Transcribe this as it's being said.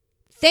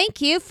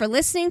Thank you for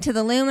listening to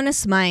The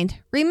Luminous Mind.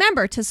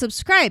 Remember to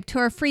subscribe to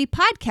our free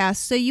podcast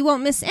so you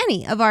won't miss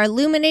any of our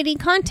illuminating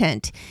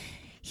content.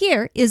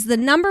 Here is the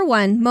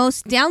 #1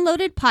 most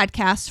downloaded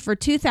podcast for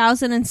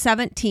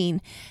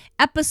 2017,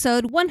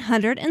 episode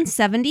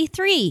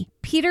 173,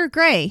 Peter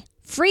Gray,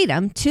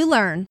 Freedom to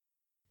Learn.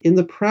 In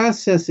the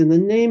process, in the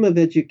name of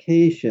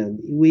education,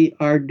 we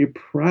are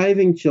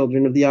depriving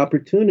children of the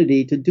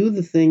opportunity to do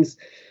the things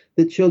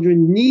that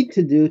children need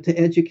to do to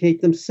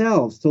educate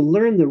themselves, to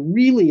learn the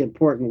really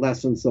important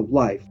lessons of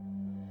life.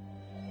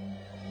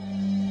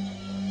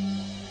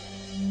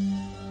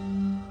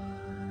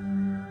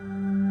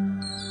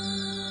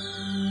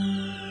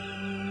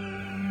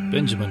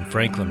 Benjamin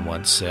Franklin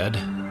once said,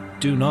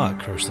 "Do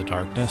not curse the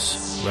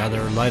darkness,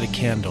 rather light a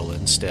candle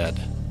instead."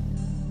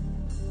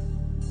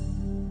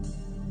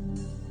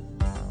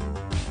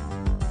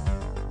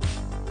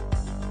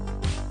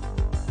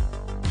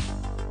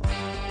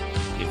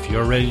 If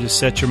you're ready to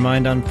set your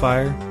mind on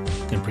fire,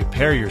 then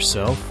prepare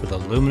yourself for the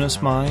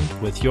Luminous Mind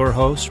with your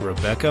host,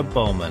 Rebecca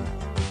Bowman.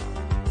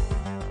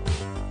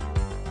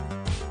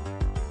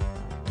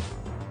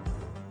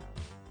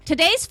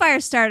 Today's fire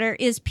starter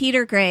is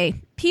Peter Gray.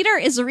 Peter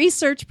is a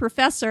research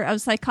professor of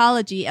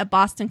psychology at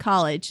Boston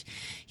College.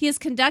 He has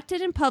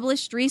conducted and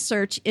published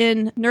research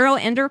in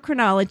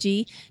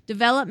neuroendocrinology,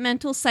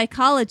 developmental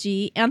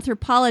psychology,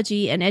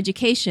 anthropology, and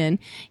education.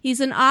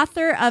 He's an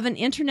author of an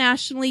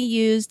internationally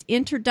used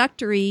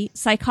introductory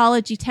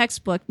psychology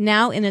textbook,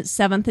 now in its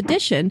 7th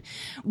edition,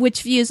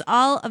 which views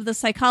all of the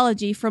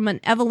psychology from an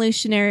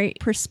evolutionary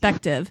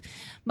perspective.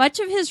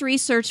 Much of his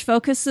research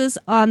focuses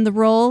on the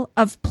role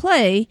of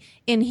play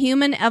in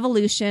human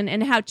evolution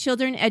and how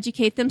children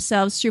educate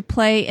themselves through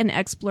play and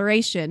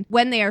exploration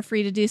when they are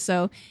free to do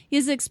so. He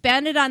has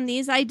expanded on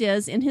these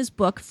ideas in his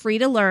book, Free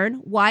to Learn,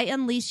 Why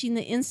Unleashing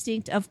the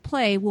Instinct of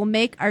Play Will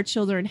Make Our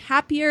Children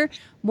Happier,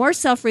 More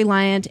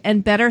Self-Reliant,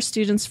 and Better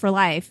Students for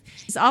Life.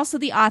 He's also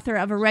the author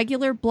of a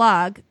regular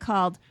blog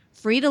called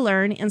Free to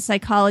Learn in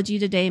Psychology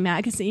Today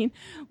magazine.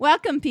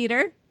 Welcome,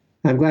 Peter.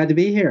 I'm glad to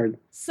be here.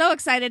 So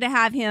excited to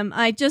have him.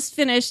 I just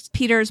finished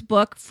Peter's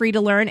book, Free to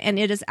Learn, and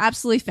it is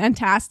absolutely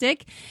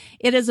fantastic.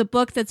 It is a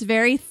book that's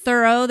very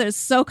thorough, that's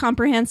so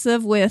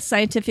comprehensive with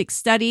scientific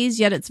studies,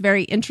 yet it's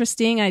very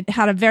interesting. I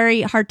had a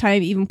very hard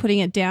time even putting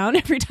it down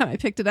every time I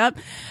picked it up.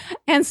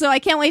 And so I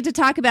can't wait to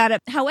talk about it.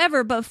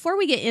 However, before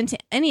we get into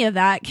any of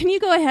that, can you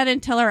go ahead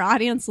and tell our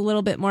audience a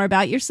little bit more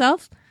about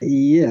yourself?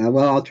 Yeah,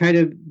 well, I'll try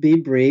to be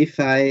brief.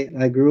 I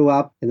grew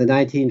up in the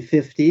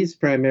 1950s,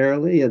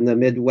 primarily in the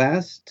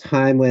Midwest,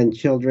 time when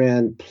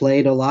children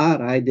played a lot.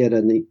 I did,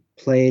 and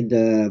played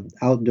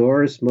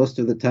outdoors most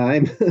of the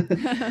time.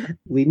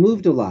 We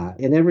moved a lot.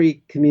 In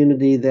every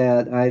community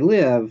that I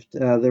lived,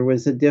 there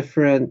was a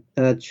different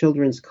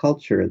children's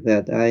culture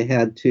that I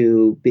had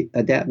to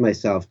adapt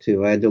myself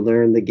to. I had to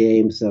learn the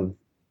games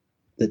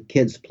that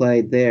kids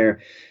played there.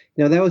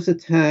 You know, that was a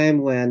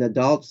time when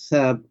adults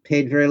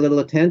paid very little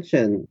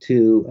attention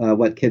to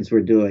what kids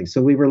were doing.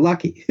 So we were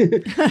lucky.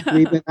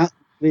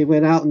 We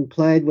went out and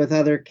played with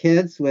other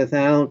kids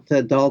without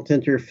adult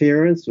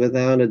interference,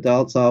 without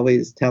adults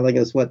always telling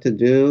us what to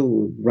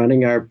do,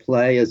 running our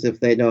play as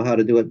if they know how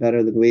to do it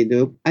better than we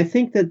do. I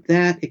think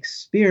that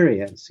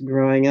experience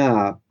growing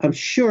up, I'm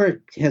sure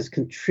it has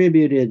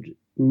contributed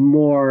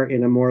more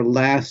in a more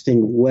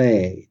lasting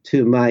way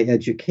to my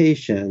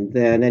education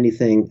than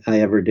anything I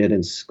ever did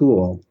in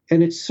school.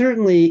 And it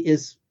certainly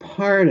is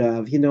part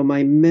of,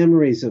 my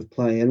memories of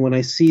play. And when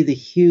I see the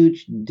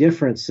huge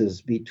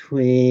differences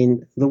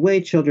between the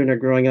way children are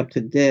growing up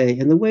today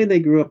and the way they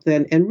grew up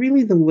then, and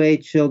really the way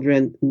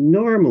children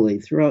normally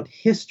throughout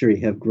history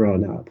have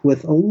grown up,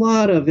 with a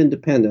lot of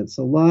independence,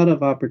 a lot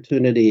of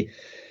opportunity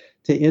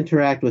to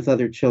interact with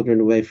other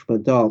children away from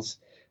adults.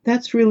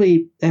 That's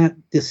really that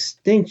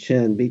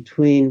distinction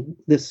between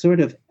this sort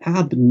of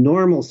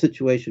abnormal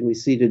situation we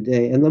see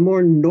today and the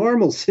more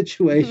normal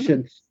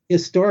situation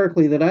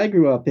historically that I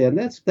grew up in.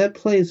 That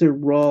plays a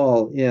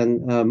role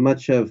in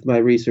much of my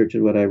research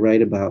and what I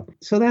write about.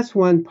 So that's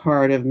one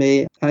part of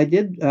me. I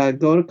did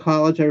go to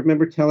college. I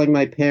remember telling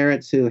my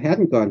parents who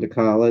hadn't gone to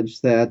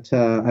college that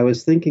I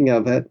was thinking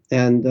of it.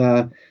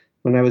 And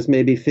when I was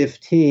maybe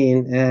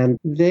 15, and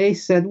they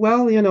said,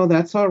 well,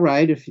 that's all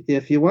right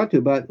if you want to,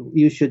 but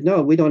you should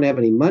know we don't have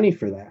any money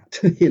for that,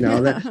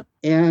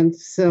 And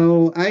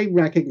so I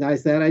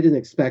recognized that. I didn't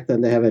expect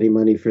them to have any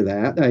money for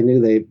that. I knew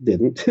they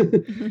didn't.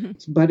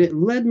 But it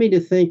led me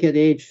to think at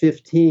age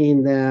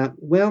 15 that,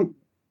 well,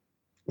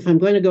 if I'm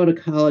going to go to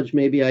college,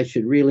 maybe I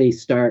should really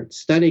start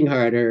studying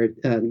harder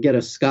and get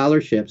a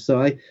scholarship.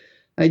 So I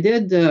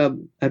did.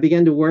 I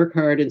began to work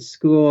hard in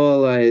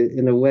school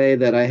in a way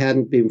that I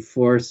hadn't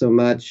before so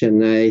much,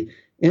 and I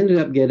ended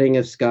up getting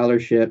a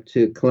scholarship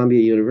to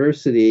Columbia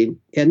University,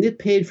 and it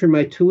paid for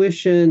my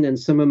tuition and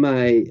some of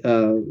my,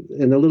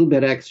 and a little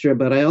bit extra,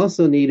 but I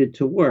also needed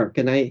to work,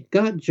 and I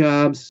got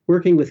jobs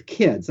working with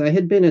kids. I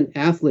had been an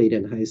athlete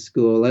in high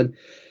school, and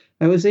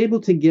I was able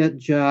to get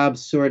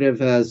jobs sort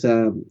of as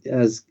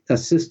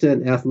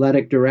assistant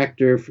athletic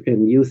director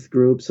in youth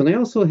groups, and I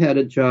also had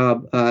a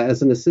job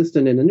as an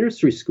assistant in a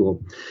nursery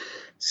school.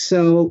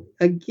 So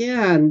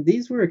again,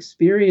 these were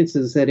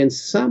experiences that in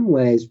some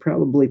ways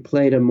probably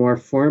played a more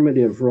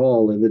formative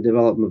role in the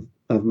development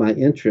of my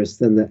interest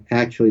than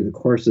actually the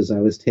courses I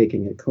was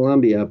taking at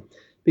Columbia,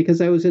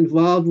 because I was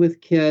involved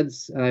with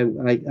kids. I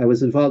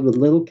was involved with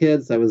little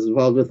kids. I was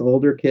involved with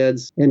older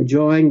kids,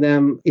 enjoying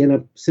them in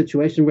a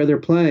situation where they're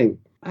playing.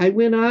 I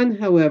went on,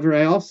 however,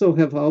 I also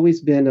have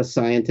always been a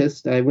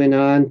scientist. I went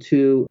on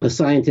to a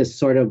scientist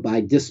sort of by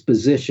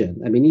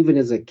disposition. I mean, even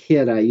as a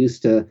kid, I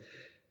used to,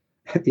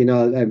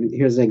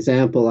 here's an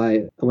example.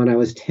 When I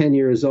was 10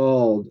 years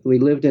old, we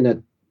lived in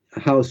a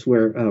house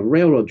where a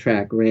railroad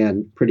track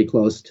ran pretty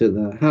close to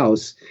the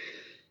house.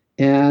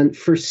 And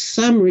for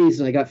some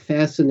reason, I got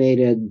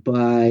fascinated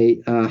by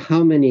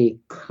how many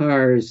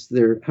cars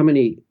there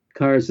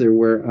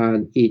were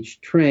on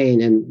each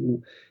train,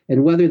 and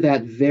whether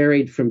that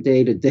varied from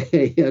day to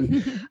day.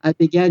 And I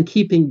began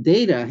keeping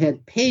data. I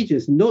had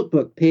pages,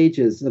 notebook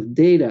pages of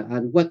data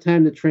on what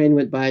time the train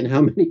went by and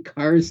how many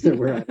cars there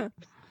were.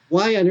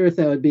 Why on earth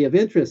that would be of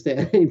interest to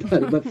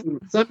anybody? But for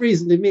some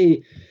reason to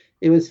me,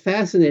 it was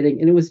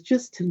fascinating. And it was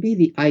just, to me,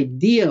 the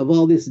idea of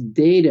all this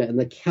data and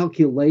the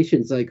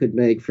calculations I could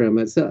make from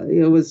it. So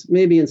it was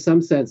maybe in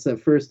some sense the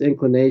first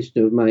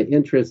inclination of my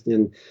interest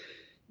in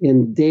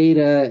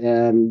data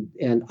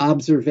and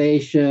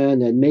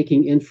observation and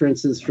making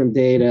inferences from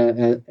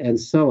data and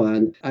so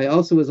on. I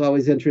also was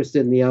always interested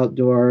in the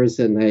outdoors,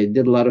 and I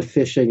did a lot of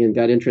fishing and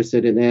got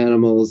interested in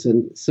animals.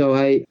 And so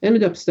I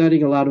ended up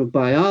studying a lot of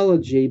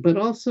biology, but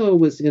also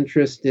was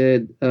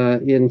interested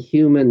in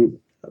human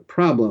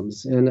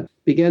problems, and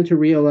began to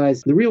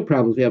realize the real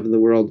problems we have in the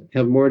world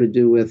have more to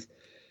do with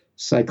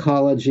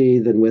psychology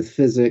than with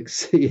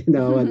physics,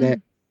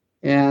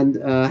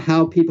 and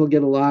how people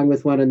get along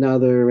with one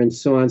another and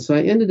so on. So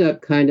I ended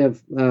up kind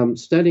of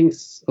studying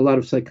a lot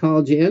of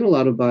psychology and a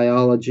lot of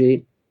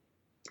biology.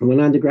 I went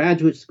on to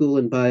graduate school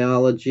in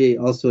biology,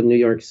 also in New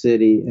York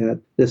City,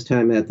 this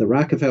time at the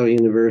Rockefeller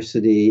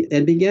University,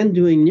 and began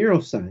doing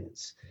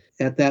neuroscience.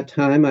 At that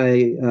time,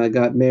 I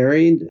got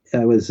married.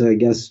 I was, I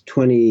guess,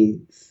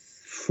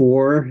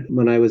 24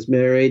 when I was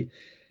married.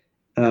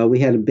 We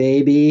had a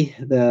baby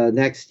the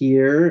next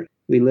year.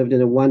 We lived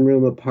in a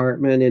one-room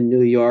apartment in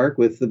New York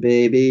with the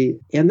baby.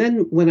 And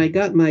then when I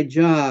got my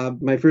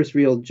job, my first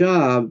real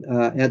job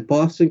at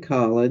Boston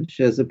College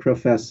as a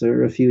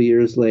professor a few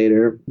years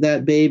later,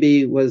 that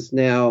baby was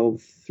now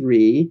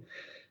 3.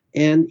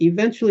 And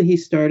eventually he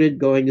started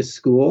going to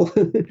school.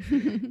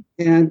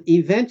 And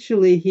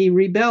eventually he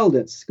rebelled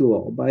at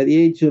school. By the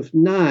age of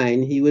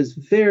 9, he was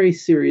very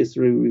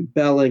seriously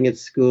rebelling at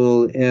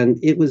school. And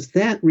it was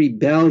that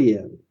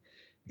rebellion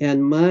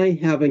and my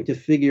having to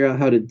figure out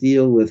how to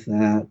deal with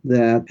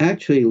that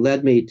actually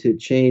led me to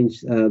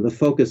change the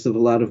focus of a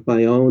lot of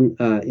my own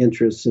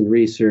interests and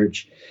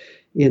research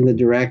in the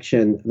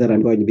direction that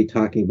I'm going to be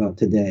talking about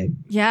today.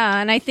 Yeah,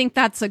 and I think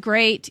that's a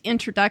great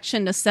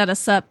introduction to set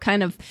us up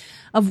kind of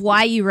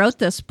why you wrote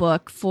this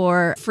book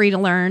for Free to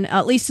Learn.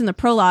 At least in the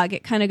prologue,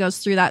 it kind of goes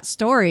through that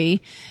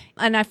story.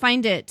 And I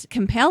find it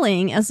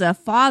compelling as a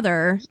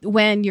father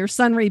when your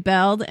son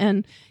rebelled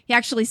and he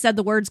actually said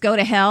the words "go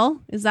to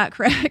hell." Is that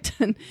correct?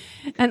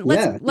 and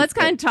let's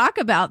kind of talk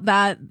about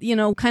that,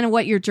 kind of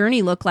what your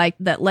journey looked like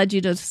that led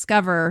you to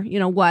discover,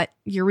 what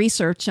your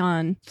research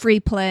on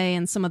free play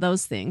and some of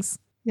those things.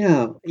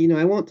 Yeah,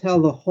 I won't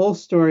tell the whole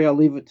story. I'll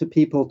leave it to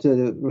people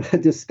to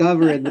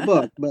discover in the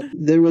book. But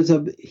there was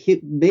a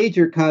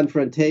major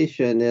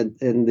confrontation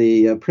in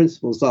the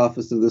principal's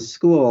office of the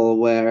school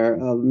where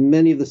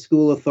many of the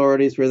school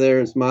authorities were there.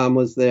 His mom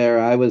was there.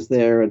 I was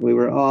there. And we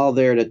were all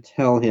there to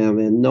tell him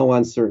in no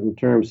uncertain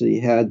terms that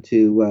he had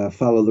to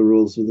follow the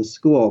rules of the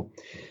school,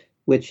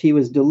 which he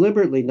was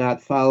deliberately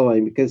not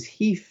following because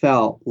he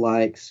felt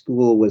like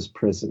school was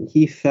prison.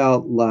 He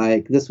felt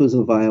like this was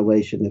a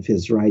violation of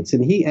his rights.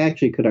 And he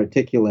actually could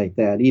articulate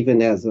that.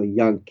 Even as a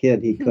young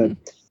kid, he could.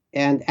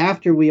 And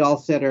after we all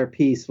said our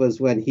piece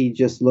was when he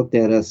just looked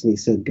at us and he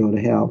said, "Go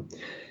to hell."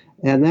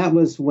 And that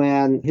was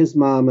when his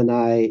mom and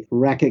I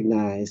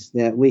recognized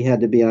that we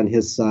had to be on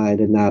his side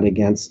and not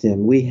against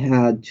him.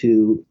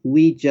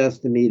 We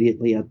just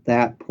immediately at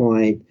that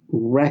point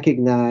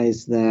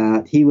recognized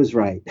that he was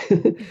right,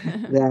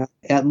 that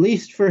at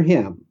least for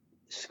him,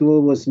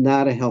 school was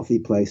not a healthy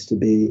place to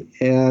be.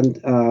 And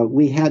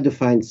we had to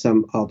find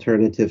some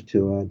alternative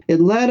to it.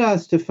 It led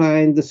us to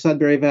find the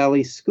Sudbury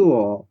Valley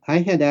School. I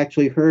had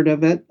actually heard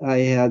of it.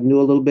 I knew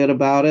a little bit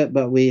about it,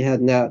 but we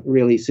had not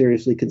really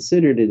seriously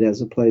considered it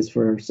as a place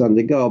for our son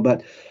to go.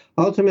 But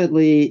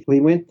ultimately, we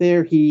went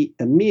there. He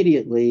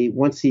immediately,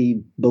 once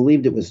he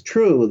believed it was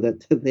true,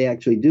 that they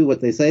actually do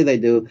what they say they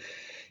do,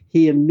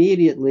 he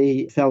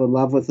immediately fell in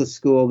love with the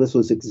school. This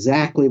was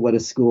exactly what a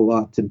school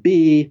ought to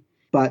be.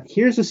 But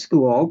here's a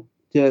school,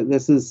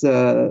 this is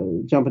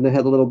jumping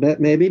ahead a little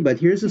bit maybe, but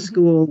here's a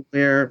school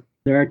where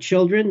there are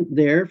children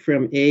there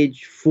from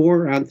age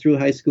 4 on through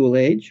high school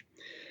age.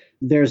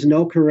 There's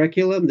no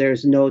curriculum,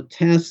 there's no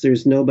tests,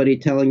 there's nobody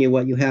telling you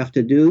what you have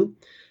to do.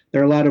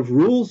 There are a lot of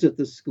rules at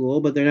the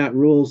school, but they're not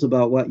rules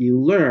about what you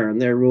learn.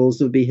 They're rules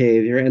of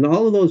behavior. And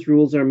all of those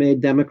rules are made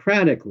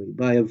democratically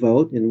by a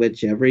vote in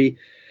which every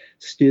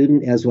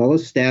student as well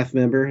as staff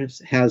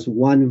members has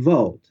one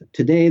vote.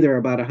 Today, there are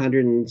about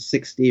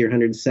 160 or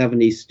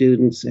 170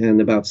 students and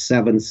about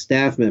 7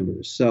 staff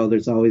members. So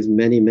there's always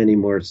many, many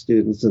more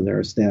students than there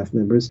are staff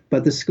members.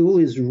 But the school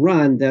is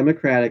run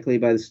democratically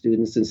by the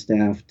students and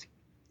staff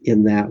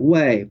in that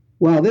way.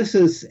 Well, this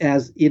is,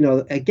 as you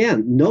know,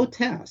 again, no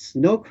tests,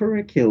 no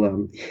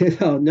curriculum,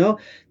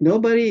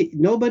 nobody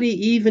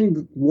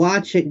even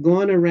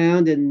going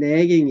around and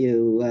nagging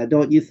you.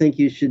 Don't you think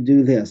you should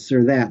do this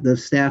or that? The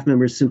staff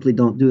members simply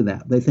don't do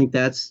that. They think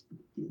that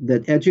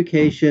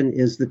education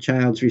is the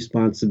child's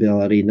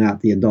responsibility,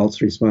 not the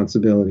adult's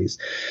responsibilities.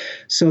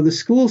 So the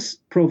school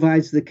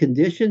provides the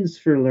conditions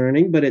for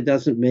learning, but it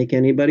doesn't make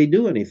anybody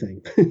do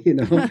anything.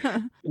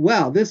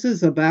 Well, this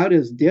is about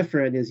as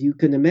different as you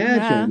can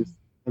imagine. Yeah.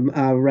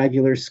 A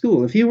regular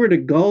school. If you were to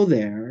go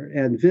there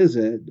and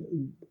visit,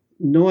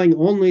 knowing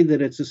only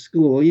that it's a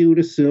school, you would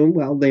assume,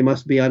 well, they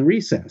must be on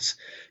recess.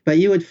 But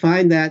you would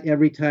find that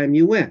every time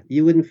you went.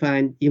 You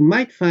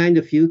might find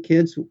a few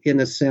kids in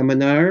a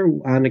seminar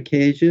on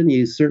occasion.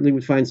 You certainly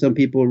would find some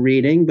people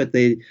reading, but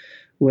they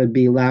would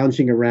be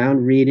lounging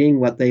around reading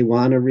what they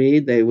want to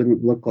read. They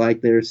wouldn't look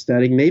like they're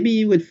studying. Maybe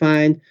you would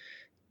find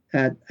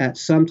at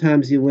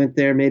sometimes you went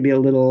there, maybe a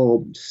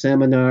little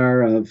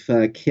seminar of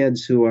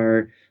kids who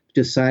are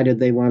decided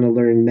they want to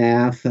learn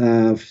math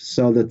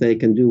so that they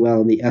can do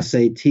well in the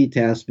SAT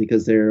test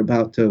because they're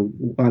about to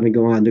want to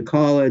go on to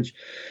college.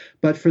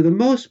 But for the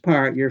most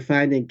part, you're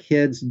finding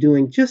kids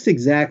doing just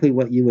exactly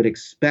what you would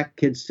expect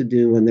kids to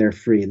do when they're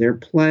free. They're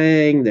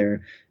playing,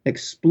 they're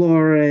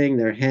exploring,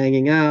 they're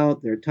hanging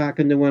out, they're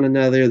talking to one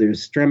another, they're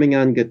strumming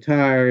on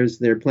guitars,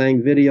 they're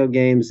playing video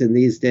games in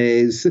these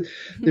days.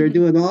 They're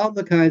doing all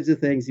the kinds of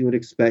things you would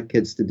expect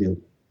kids to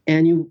do.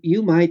 And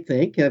you might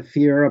think, if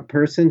you're a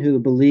person who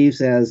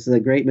believes, as the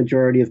great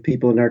majority of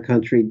people in our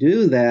country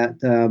do, that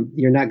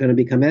you're not going to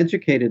become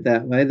educated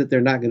that way, that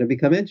they're not going to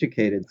become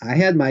educated. I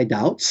had my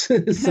doubts.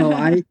 So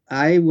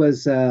I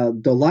was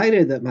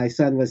delighted that my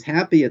son was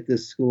happy at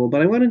this school,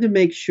 but I wanted to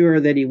make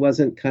sure that he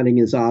wasn't cutting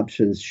his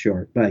options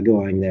short by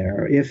going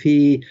there. If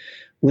he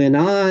went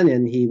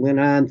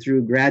on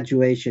through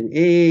graduation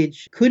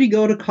age, could he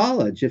go to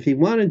college if he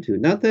wanted to?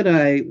 Not that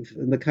I'm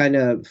the kind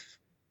of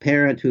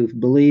parent who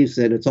believes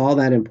that it's all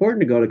that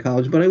important to go to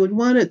college, but I would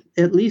want it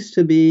at least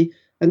to be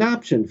an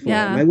option for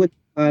him. I wouldn't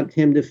want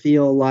him to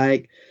feel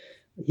like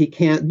he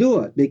can't do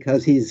it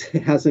because he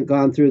hasn't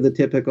gone through the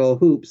typical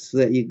hoops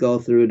that you go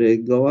through to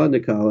go on to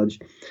college.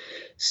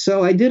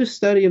 So I did a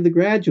study of the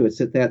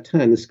graduates at that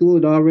time. The school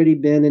had already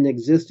been in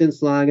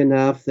existence long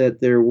enough that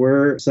there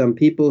were some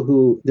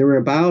people there were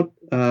about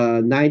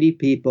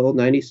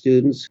 90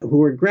 students who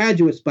were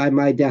graduates by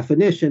my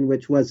definition,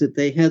 which was that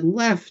they had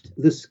left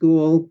the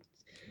school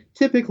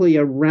typically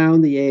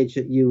around the age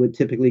that you would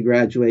typically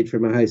graduate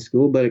from a high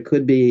school, but it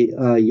could be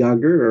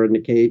younger or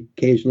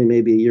occasionally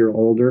maybe a year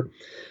older,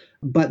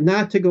 but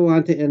not to go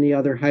on to any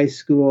other high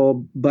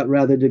school, but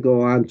rather to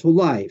go on to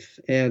life.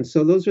 And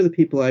so those are the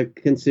people I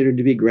considered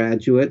to be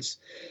graduates.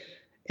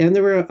 And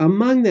there were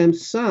among them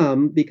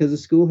some, because the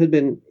school had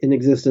been in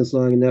existence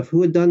long enough,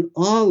 who had done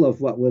all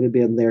of what would have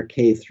been their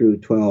K through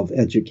 12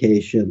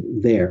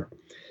 education there.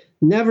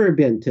 Never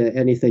been to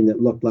anything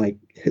that looked like,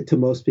 to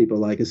most people,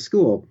 like a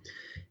school.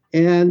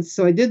 And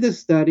so I did this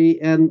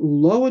study, and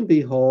lo and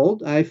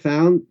behold, I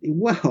found,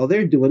 wow,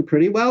 they're doing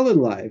pretty well in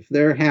life.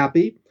 They're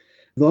happy.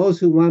 Those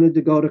who wanted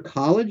to go to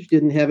college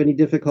didn't have any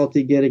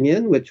difficulty getting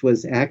in, which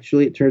was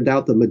actually, it turned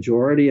out, the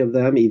majority of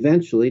them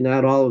eventually.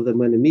 Not all of them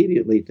went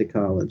immediately to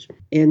college,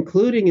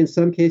 including in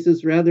some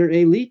cases rather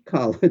elite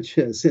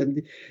colleges.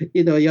 And,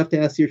 you have to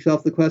ask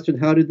yourself the question,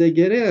 how did they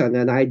get in?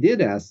 And I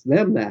did ask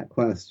them that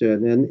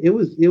question. And it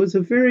was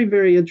a very,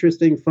 very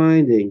interesting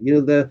finding.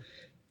 The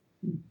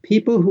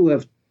people who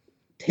have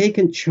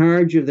taken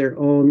charge of their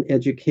own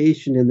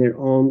education in their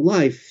own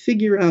life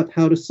figure out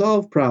how to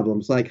solve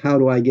problems, like how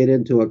do I get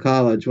into a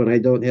college when I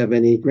don't have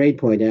any grade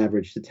point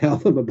average to tell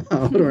them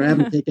about or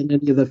haven't taken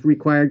any of the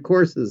required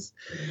courses.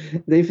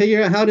 They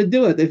figure out how to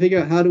do it. They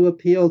figure out how to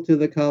appeal to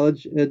the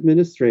college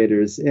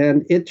administrators.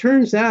 And it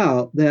turns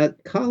out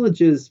that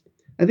colleges,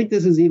 I think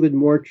this is even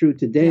more true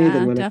today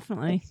than when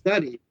I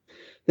studied,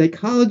 that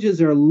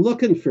colleges are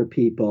looking for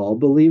people,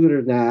 believe it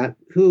or not,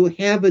 who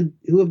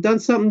have done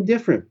something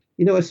different.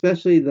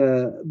 Especially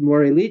the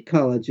more elite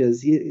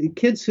colleges,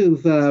 kids who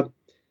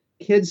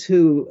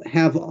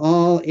have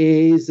all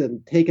A's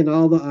and taken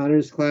all the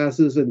honors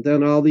classes and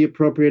done all the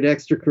appropriate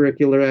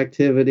extracurricular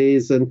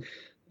activities and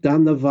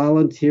done the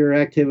volunteer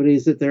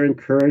activities that they're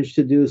encouraged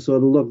to do so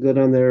it'll look good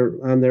on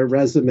their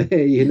resume,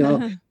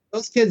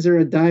 Those kids are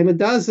a dime a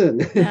dozen.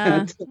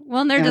 Yeah.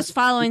 Well, and they're just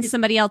following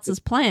somebody else's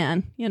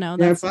plan.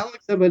 They're following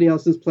somebody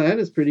else's plan.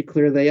 It's pretty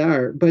clear they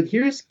are. But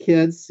here's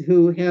kids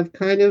who have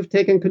kind of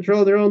taken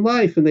control of their own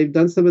life, and they've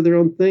done some of their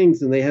own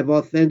things, and they have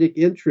authentic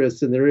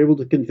interests, and they're able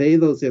to convey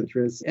those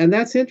interests. And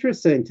that's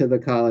interesting to the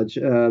college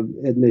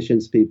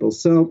admissions people.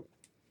 So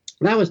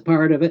That was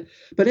part of it.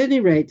 But at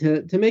any rate,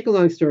 to make a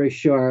long story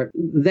short,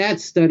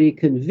 that study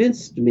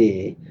convinced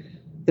me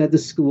that the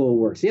school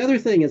works. The other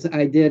thing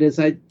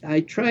I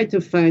tried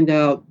to find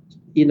out,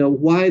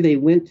 why they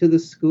went to the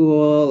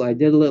school. I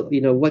did a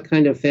little, what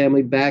kind of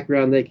family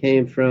background they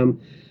came from.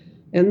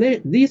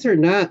 And these are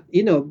not,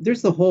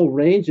 there's the whole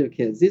range of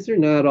kids. These are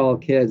not all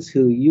kids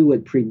who you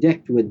would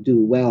predict would do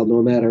well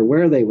no matter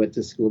where they went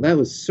to school. That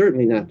was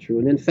certainly not true.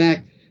 And in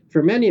fact,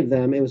 for many of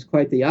them, it was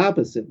quite the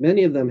opposite.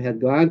 Many of them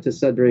had gone to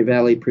Sudbury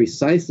Valley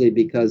precisely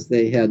because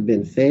they had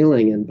been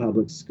failing in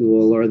public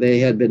school, or they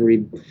had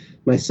been,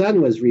 my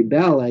son was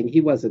rebelling.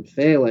 He wasn't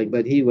failing,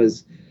 but he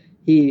was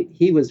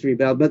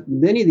rebelled. But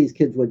many of these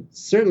kids would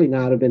certainly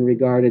not have been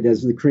regarded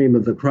as the cream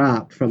of the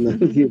crop from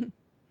the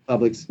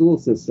public school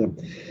system.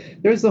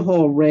 There's the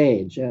whole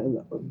range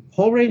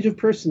of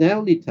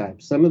personality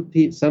types.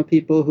 Some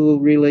people who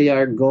really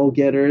are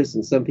go-getters,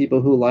 and some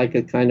people who like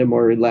a kind of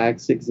more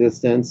relaxed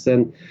existence.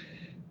 And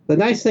the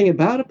nice thing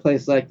about a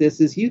place like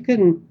this is you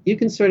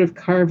can sort of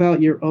carve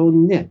out your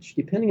own niche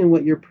depending on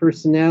what your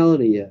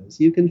personality is.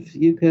 You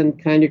can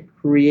kind of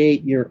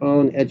create your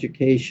own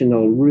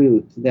educational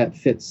route that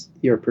fits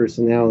your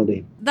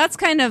personality. That's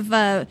kind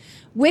of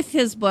with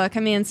his book.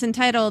 I mean, it's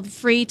entitled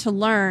Free to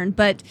Learn,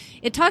 but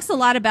it talks a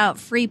lot about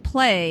free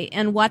play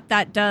and what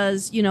that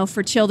does,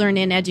 for children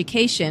in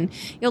education.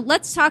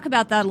 Let's talk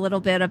about that a little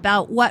bit,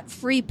 about what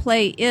free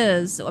play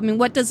is. I mean,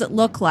 what does it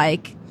look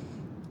like?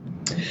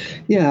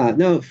 Yeah,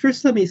 no,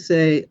 first let me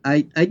say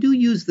I do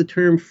use the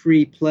term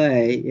free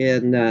play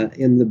in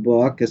the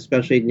book,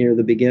 especially near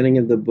the beginning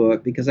of the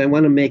book, because I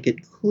want to make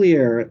it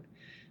clear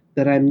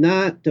that I'm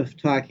not just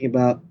talking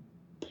about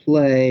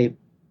play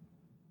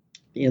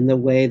in the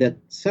way that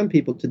some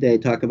people today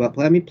talk about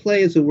play. I mean,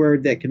 play is a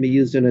word that can be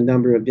used in a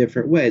number of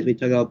different ways. We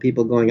talk about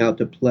people going out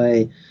to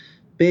play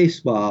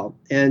baseball,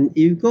 and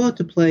you go out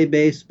to play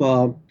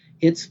baseball.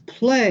 It's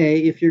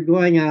play if you're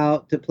going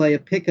out to play a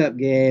pickup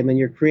game and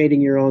you're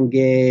creating your own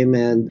game.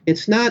 And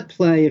it's not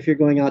play if you're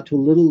going out to a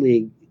little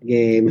league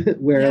game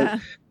where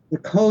the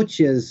coach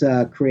is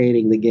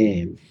creating the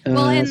game.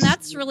 Well, and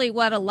that's really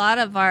what a lot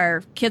of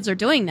our kids are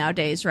doing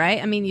nowadays,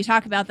 right? I mean, you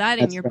talk about that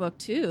in your book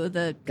too,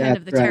 the kind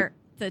of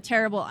the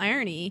terrible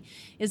irony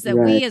is that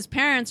we as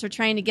parents are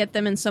trying to get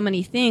them in so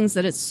many things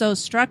that it's so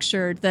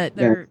structured that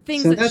they're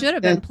things that should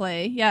have been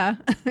play. Yeah.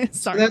 Sorry.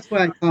 So that's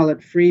why I call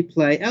it free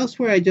play.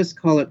 Elsewhere, I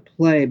just call it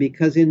play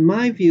because in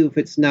my view, if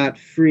it's not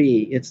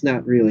free, it's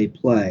not really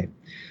play.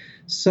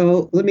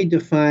 So let me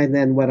define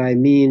then what I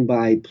mean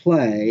by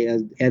play,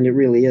 and it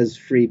really is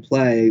free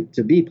play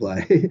to be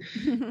play.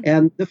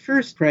 And the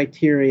first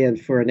criterion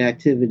for an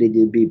activity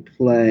to be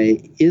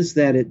play is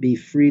that it be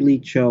freely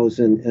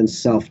chosen and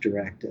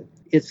self-directed.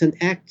 It's an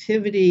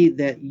activity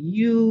that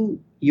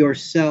you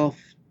yourself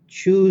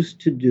choose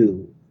to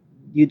do.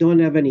 You don't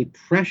have any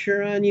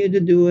pressure on you to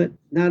do it.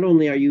 Not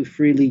only are you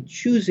freely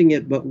choosing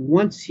it, but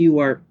once you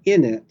are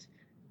in it,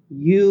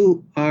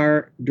 you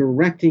are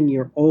directing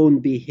your own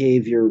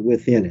behavior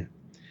within it.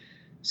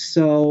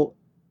 So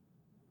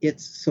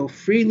it's so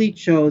freely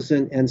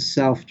chosen and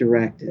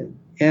self-directed.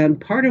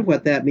 And part of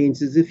what that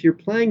means is if you're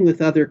playing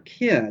with other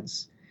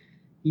kids,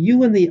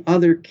 you and the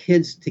other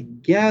kids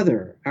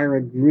together are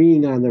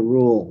agreeing on the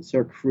rules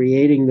or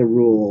creating the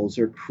rules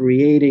or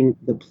creating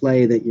the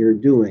play that you're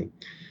doing.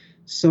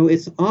 So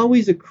it's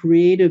always a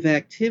creative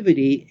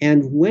activity.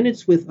 And when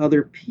it's with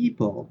other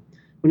people,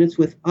 when it's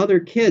with other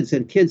kids,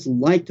 and kids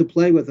like to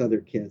play with other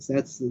kids,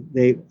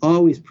 they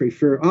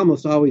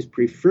almost always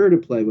prefer to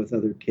play with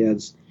other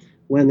kids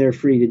when they're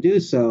free to do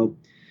so.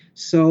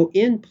 So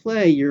in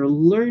play, you're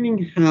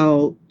learning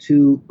how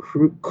to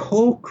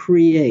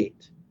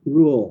co-create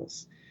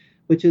rules,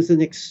 which is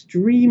an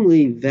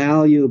extremely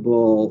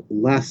valuable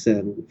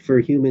lesson for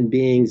human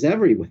beings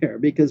everywhere,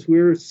 because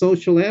we're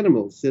social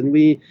animals and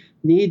we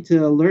need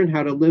to learn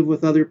how to live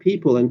with other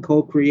people and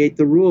co-create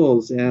the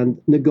rules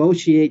and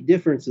negotiate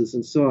differences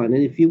and so on.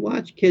 And if you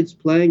watch kids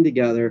playing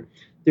together,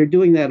 they're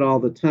doing that all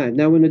the time.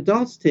 Now, when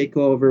adults take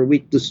over, we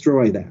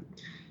destroy that.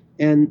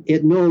 And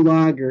it no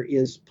longer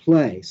is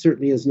play,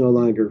 certainly is no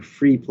longer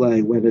free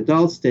play when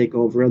adults take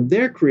over and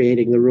they're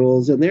creating the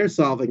rules and they're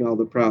solving all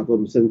the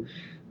problems. And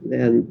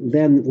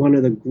then one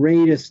of the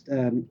greatest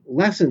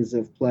lessons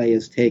of play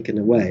is taken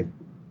away.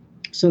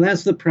 So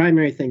that's the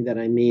primary thing that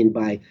I mean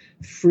by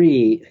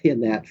free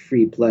in that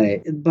free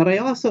play. But I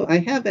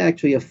have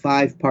actually a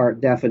 5-part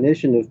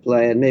definition of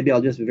play, and maybe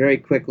I'll just very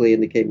quickly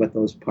indicate what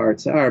those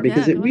parts are,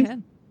 because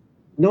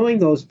knowing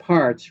those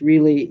parts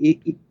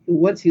really,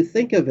 once you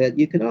think of it,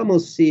 you can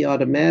almost see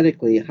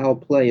automatically how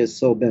play is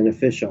so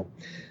beneficial.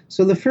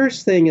 So the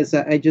first thing is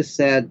that I just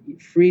said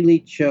freely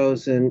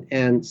chosen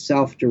and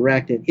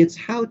self-directed. It's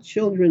how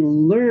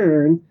children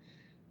learn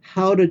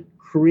how to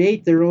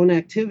create their own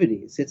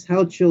activities. It's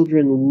how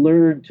children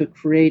learn to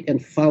create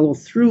and follow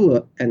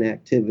through an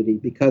activity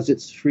because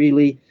it's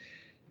freely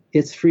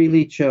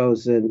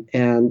chosen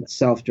and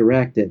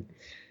self-directed.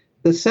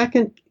 The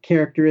second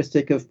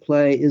characteristic of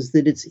play is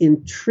that it's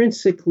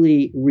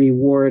intrinsically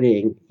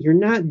rewarding. You're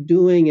not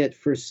doing it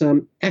for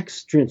some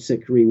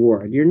extrinsic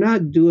reward. You're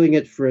not doing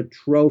it for a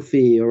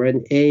trophy or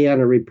an A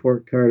on a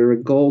report card or a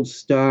gold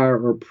star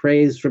or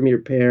praise from your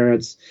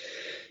parents.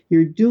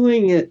 You're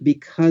doing it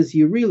because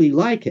you really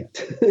like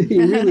it.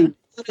 You really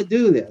want to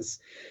do this.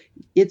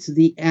 It's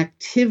the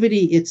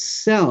activity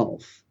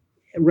itself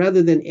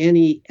rather than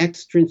any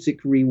extrinsic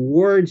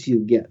rewards you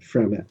get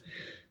from it.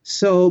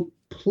 So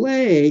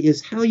play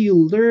is how you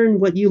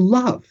learn what you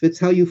love. It's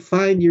how you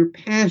find your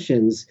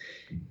passions.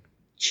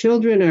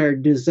 Children are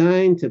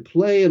designed to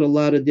play at a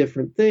lot of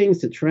different things,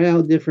 to try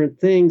out different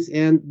things,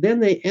 and then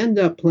they end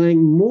up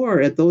playing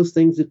more at those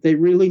things that they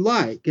really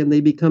like, and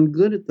they become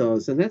good at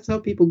those. And that's how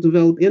people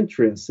develop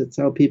interests. It's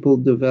how people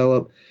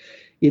develop,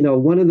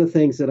 one of the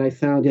things that I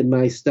found in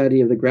my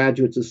study of the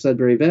graduates of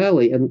Sudbury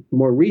Valley, and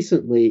more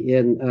recently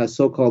in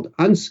so-called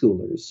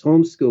unschoolers,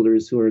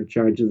 homeschoolers who are in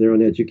charge of their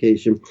own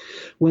education,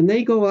 when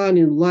they go on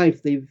in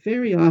life, they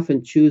very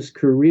often choose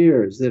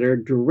careers that are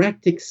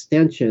direct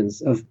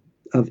extensions of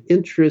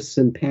interests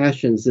and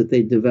passions that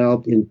they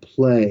developed in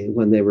play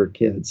when they were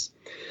kids.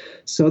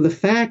 So the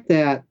fact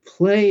that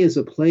play is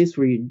a place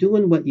where you're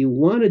doing what you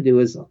want to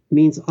do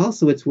means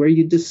also it's where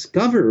you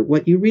discover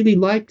what you really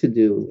like to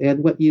do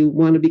and what you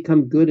want to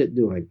become good at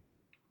doing.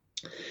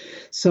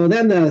 So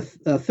then the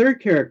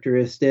third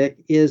characteristic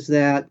is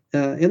that,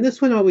 and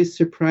this one always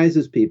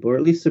surprises people, or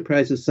at least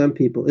surprises some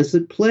people, is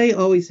that play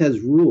always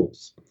has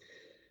rules.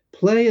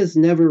 Play is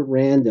never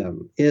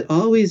random. It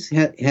always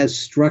has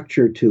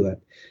structure to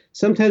it.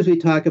 Sometimes we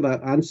talk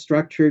about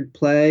unstructured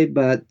play,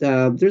 but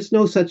there's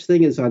no such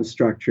thing as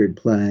unstructured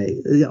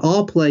play.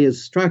 All play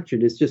is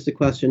structured. It's just a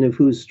question of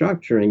who's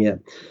structuring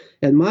it.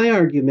 And my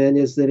argument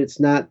is that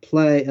it's not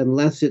play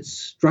unless it's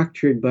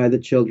structured by the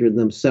children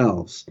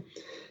themselves.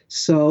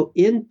 So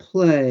in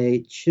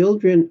play,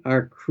 children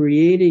are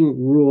creating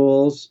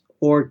rules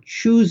or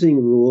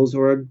choosing rules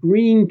or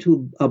agreeing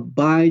to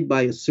abide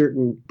by a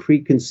certain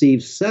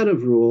preconceived set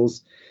of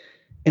rules,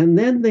 and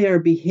then they are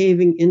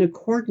behaving in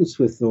accordance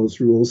with those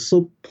rules.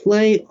 So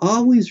play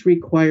always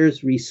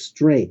requires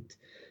restraint.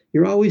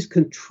 You're always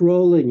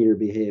controlling your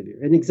behavior.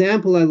 An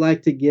example I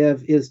like to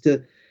give is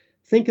to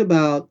think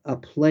about a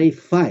play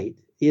fight,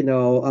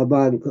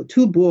 among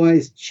two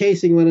boys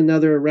chasing one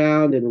another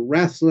around and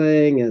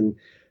wrestling and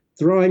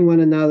throwing one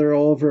another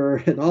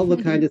over and all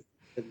the kind of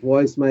things that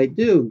boys might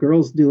do.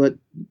 Girls do it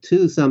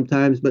too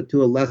sometimes, but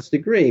to a less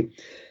degree.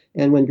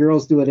 And when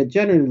girls do it, it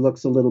generally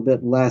looks a little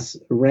bit less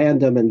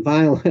random and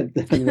violent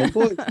than when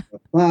boys do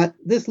it. But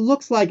this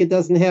looks like it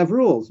doesn't have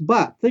rules.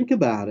 But think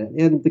about it.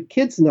 And the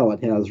kids know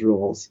it has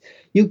rules.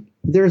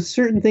 There are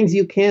certain things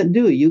you can't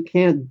do. You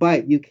can't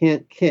bite. You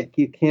can't kick.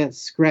 You can't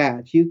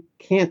scratch. You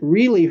can't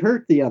really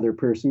hurt the other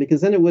person because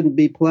then it wouldn't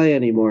be play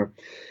anymore.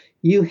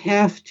 You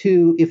have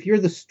to, if you're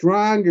the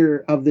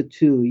stronger of the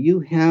two,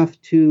 you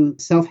have to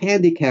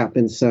self-handicap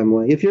in some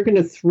way. If you're going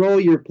to throw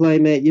your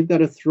playmate, you've got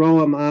to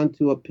throw him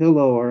onto a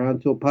pillow or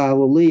onto a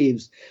pile of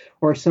leaves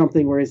or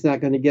something where he's not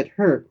going to get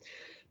hurt.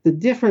 The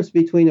difference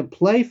between a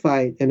play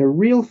fight and a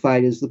real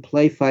fight is the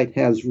play fight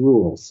has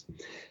rules.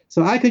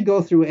 So I could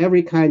go through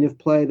every kind of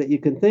play that you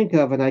can think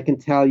of, and I can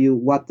tell you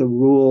what the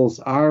rules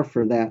are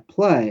for that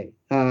play.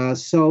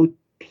 So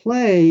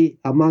play,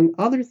 among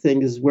other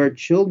things, is where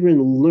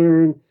children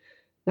learn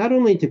not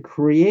only to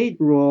create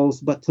rules,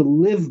 but to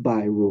live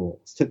by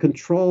rules, to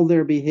control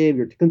their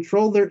behavior, to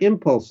control their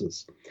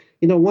impulses.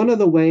 One of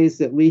the ways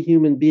that we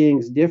human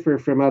beings differ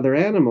from other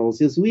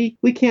animals is we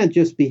can't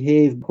just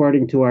behave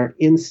according to our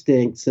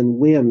instincts and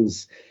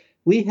whims.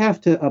 We have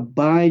to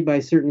abide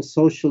by certain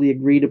socially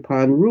agreed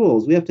upon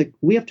rules. We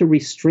have to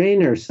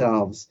restrain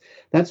ourselves.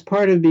 That's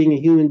part of being a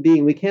human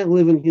being. We can't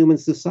live in human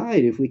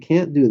society if we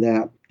can't do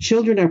that.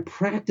 Children are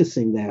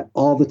practicing that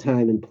all the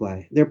time in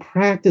play. They're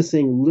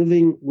practicing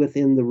living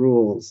within the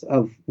rules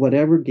of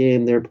whatever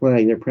game they're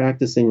playing. They're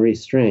practicing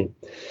restraint.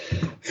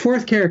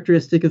 Fourth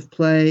characteristic of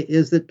play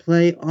is that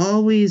play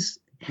always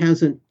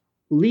has at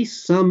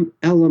least some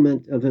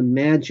element of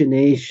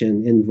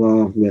imagination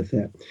involved with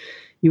it.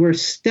 You are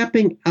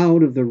stepping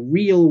out of the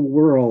real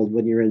world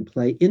when you're in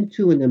play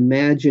into an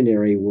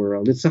imaginary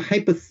world. It's a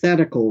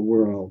hypothetical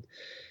world.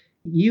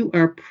 You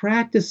are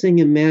practicing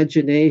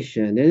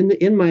imagination. And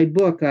in my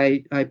book,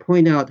 I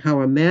point out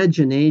how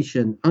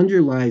imagination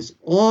underlies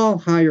all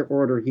higher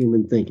order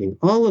human thinking,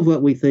 all of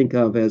what we think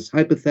of as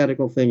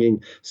hypothetical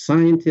thinking,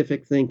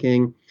 scientific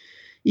thinking.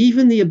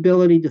 Even the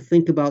ability to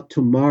think about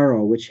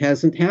tomorrow, which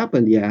hasn't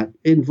happened yet,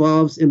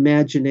 involves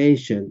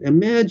imagination.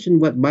 Imagine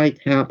what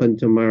might happen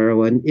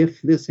tomorrow, and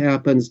if this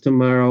happens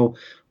tomorrow,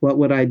 what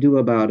would I do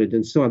about it,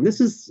 and so on. This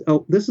is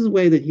a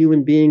way that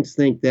human beings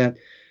think, that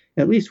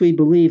at least we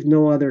believe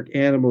no other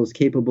animal is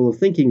capable of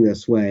thinking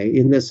this way,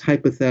 in this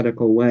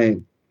hypothetical way,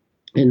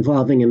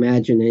 involving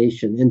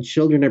imagination. And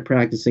children are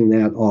practicing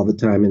that all the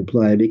time in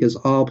play, because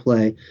all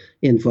play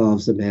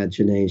involves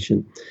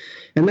imagination.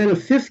 And then a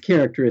fifth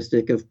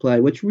characteristic of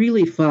play, which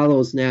really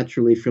follows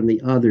naturally from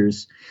the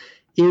others,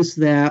 is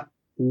that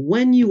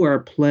when you are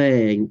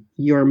playing,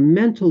 your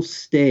mental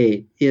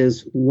state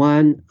is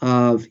one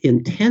of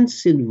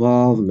intense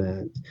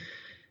involvement,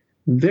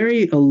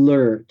 very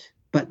alert,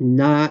 but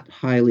not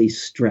highly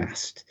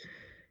stressed.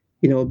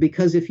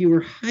 Because if you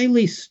were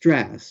highly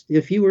stressed,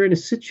 if you were in a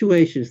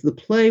situation, if the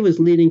play was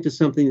leading to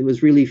something that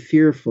was really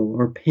fearful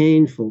or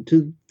painful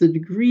to the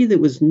degree that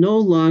was no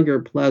longer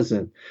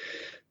pleasant,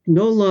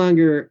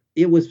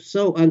 it was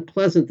so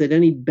unpleasant that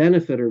any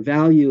benefit or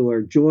value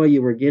or joy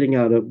you were getting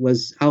out of it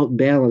was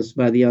outbalanced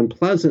by the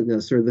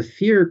unpleasantness or the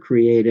fear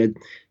created,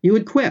 you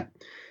would quit.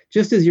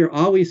 Just as you're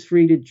always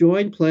free to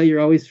join play,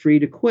 you're always free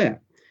to quit.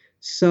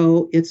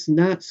 So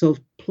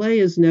play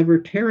is never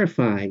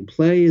terrifying.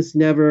 Play is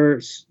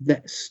never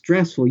that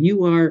stressful.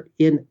 Your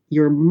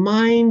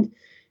mind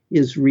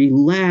is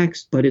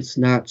relaxed, but it's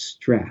not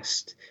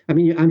stressed.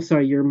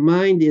 Your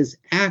mind is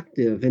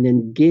active and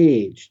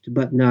engaged,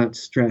 but not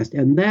stressed.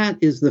 And that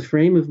is the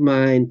frame of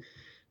mind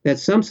that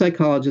some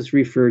psychologists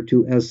refer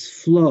to as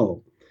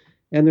flow.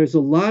 And there's a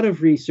lot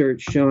of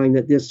research showing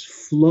that this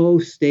flow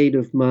state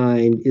of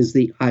mind is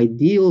the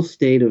ideal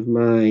state of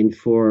mind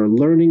for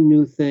learning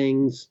new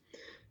things,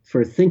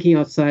 for thinking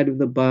outside of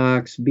the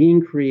box,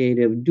 being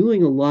creative,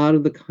 doing a lot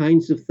of the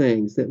kinds of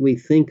things that we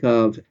think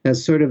of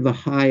as sort of the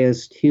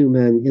highest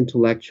human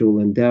intellectual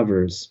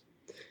endeavors.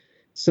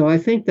 So I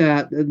think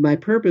that my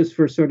purpose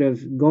for sort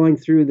of going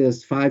through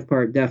this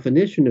 5-part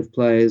definition of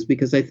play is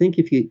because I think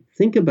if you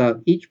think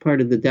about each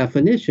part of the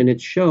definition,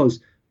 it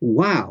shows,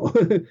 wow,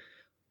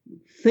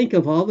 think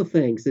of all the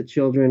things that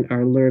children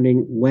are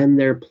learning when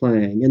they're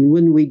playing. And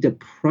when we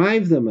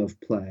deprive them of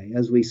play,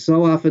 as we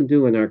so often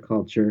do in our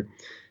culture,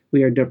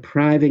 we are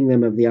depriving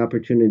them of the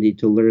opportunity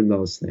to learn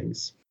those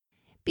things.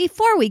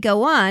 Before we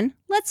go on,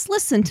 let's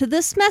listen to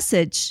this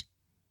message.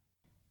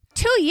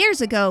 2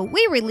 years ago,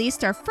 we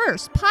released our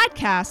first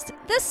podcast.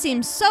 This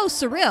seems so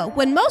surreal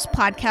when most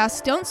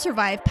podcasts don't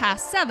survive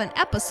past 7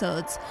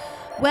 episodes.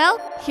 Well,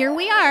 here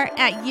we are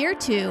at year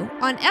 2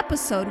 on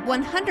episode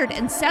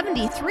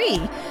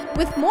 173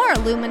 with more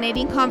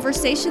illuminating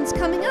conversations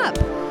coming up.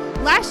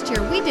 Last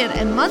year, we did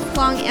a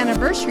month-long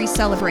anniversary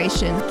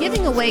celebration,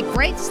 giving away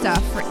great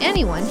stuff for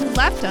anyone who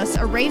left us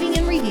a rating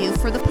and review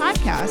for the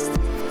podcast.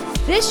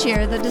 This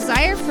year, the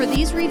desire for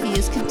these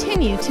reviews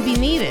continue to be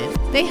needed.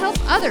 They help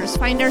others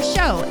find our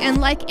show,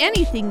 and like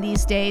anything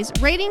these days,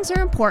 ratings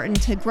are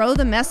important to grow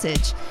the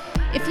message.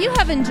 If you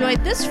have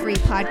enjoyed this free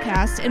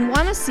podcast and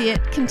want to see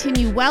it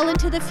continue well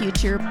into the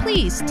future,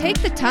 please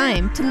take the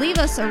time to leave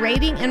us a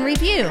rating and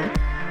review.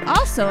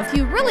 Also, if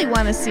you really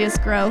want to see us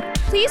grow,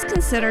 please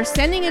consider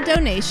sending a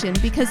donation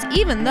because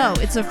even though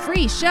it's a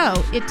free show,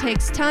 it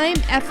takes time,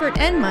 effort,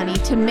 and money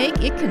to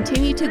make it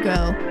continue to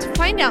grow. To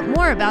find out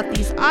more about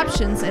these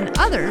options and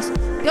others,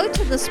 go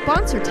to the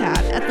sponsor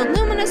tab at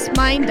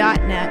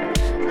theluminousmind.net.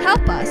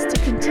 Help us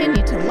to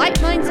continue to light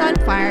minds on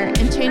fire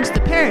and change the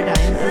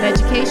paradigm of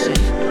education.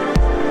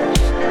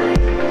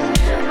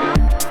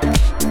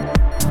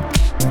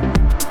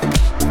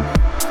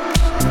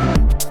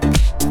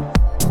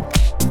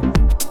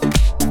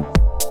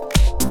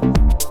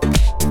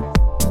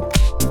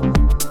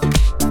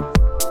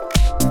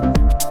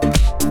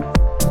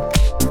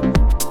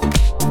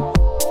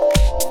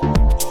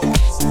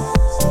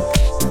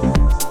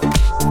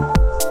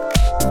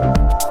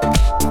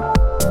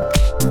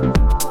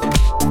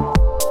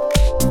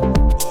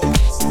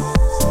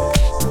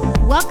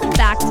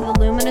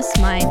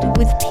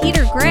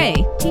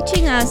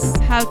 Teaching us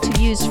how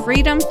to use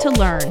freedom to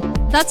learn.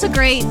 That's a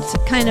great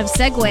kind of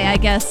segue, I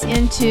guess,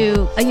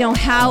 into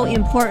how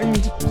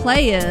important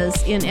play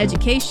is in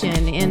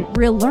education, in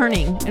real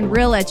learning and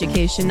real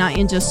education, not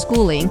in just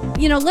schooling.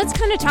 Let's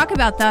kind of talk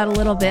about that a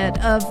little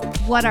bit of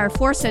what our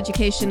forced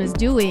education is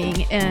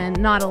doing and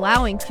not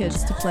allowing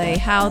kids to play,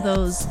 how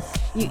those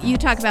you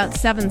talk about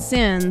 7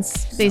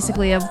 sins,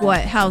 basically, of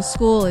how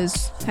school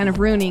is kind of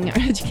ruining our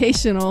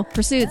educational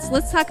pursuits.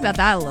 Let's talk about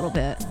that a little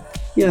bit.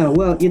 Yeah,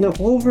 well,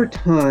 over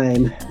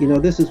time,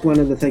 this is one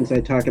of the things I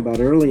talk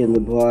about early in the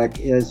book,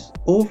 is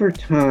over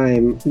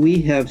time,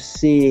 we have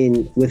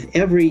seen with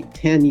every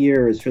 10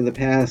 years for the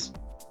past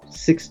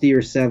 60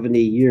 or 70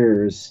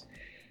 years,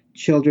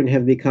 children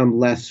have become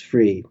less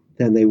free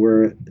than they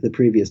were the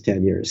previous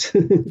 10 years.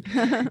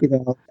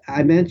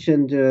 I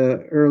mentioned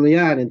early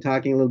on in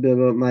talking a little bit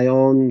about my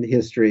own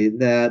history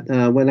that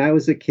when I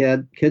was a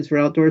kid, kids were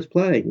outdoors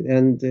playing,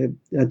 and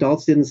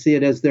adults didn't see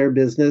it as their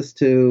business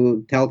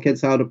to tell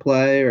kids how to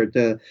play or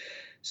to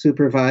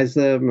supervise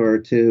them or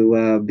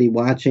to be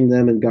watching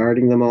them and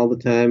guarding them all the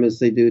time as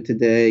they do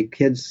today.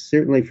 Kids,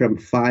 certainly from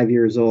 5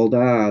 years old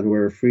on,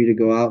 were free to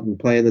go out and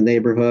play in the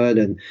neighborhood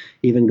and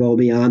even go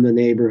beyond the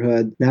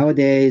neighborhood.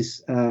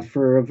 Nowadays,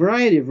 for a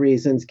variety of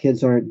reasons,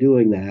 kids aren't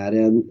doing that.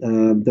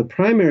 And the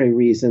primary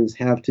reasons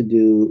have to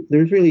do,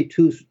 there's really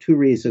two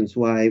reasons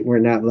why we're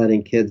not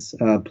letting kids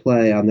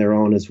play on their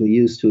own as we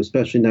used to,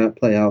 especially not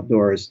play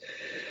outdoors.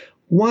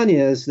 One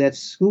is that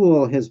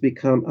school has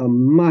become a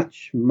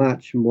much,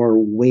 much more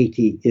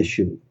weighty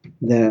issue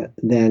than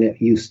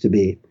it used to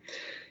be.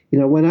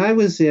 When I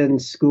was in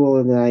school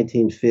in the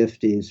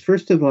 1950s,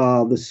 first of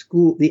all,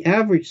 the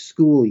average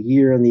school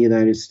year in the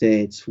United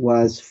States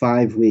was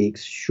 5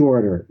 weeks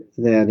shorter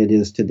than it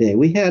is today.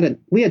 We had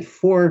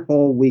 4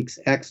 whole weeks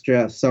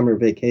extra summer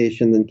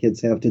vacation than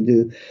kids have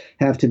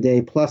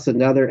today, plus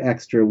another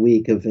extra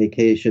week of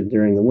vacation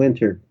during the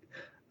winter,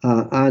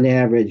 on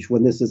average,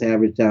 when this is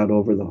averaged out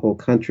over the whole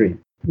country.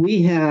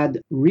 We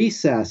had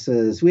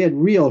recesses. We had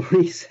real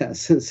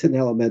recesses in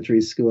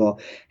elementary school,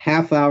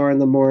 half hour in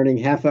the morning,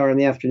 half hour in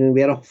the afternoon. We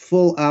had a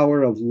full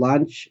hour of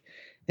lunch.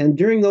 And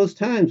during those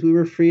times, we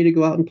were free to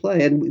go out and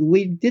play. And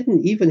we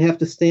didn't even have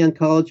to stay on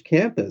college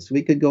campus.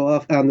 We could go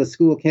off on the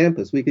school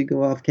campus. We could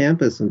go off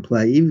campus and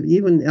play.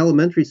 Even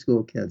elementary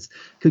school kids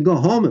could go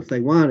home if they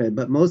wanted.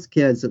 But most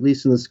kids, at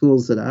least in the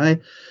schools that I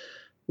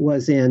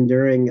was in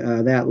during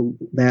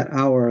that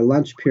hour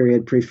lunch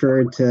period,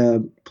 preferred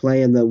to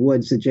play in the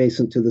woods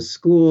adjacent to the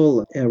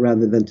school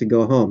rather than to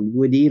go home.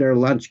 We'd eat our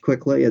lunch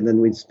quickly, and then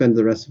we'd spend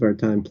the rest of our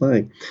time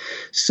playing.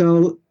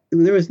 So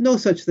there was no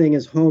such thing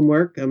as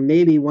homework.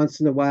 Maybe once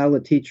in a while, a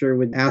teacher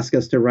would ask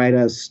us to write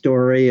a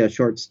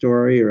short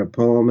story or a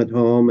poem at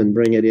home and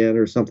bring it in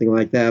or something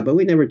like that. But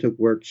we never took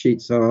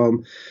worksheets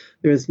home.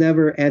 There was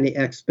never any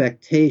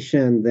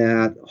expectation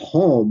that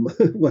home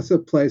was a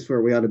place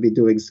where we ought to be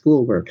doing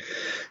schoolwork.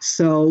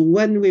 So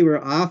when we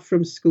were off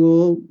from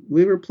school,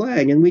 we were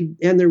playing,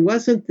 and there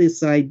wasn't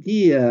this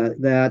idea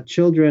that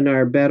children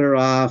are better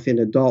off in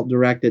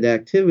adult-directed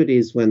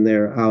activities when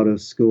they're out of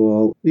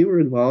school. We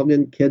were involved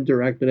in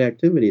kid-directed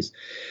activities.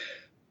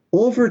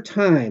 Over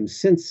time,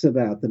 since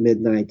about the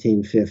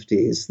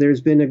mid-1950s,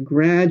 there's been a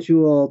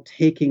gradual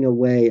taking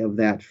away of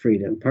that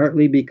freedom,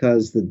 partly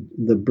because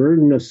the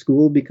burden of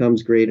school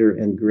becomes greater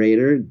and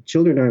greater.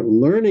 Children aren't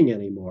learning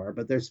anymore,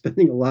 but they're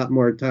spending a lot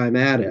more time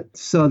at it.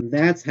 So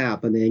that's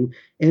happening.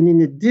 And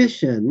in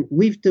addition,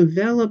 we've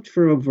developed,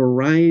 for a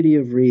variety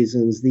of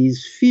reasons,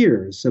 these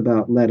fears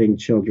about letting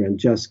children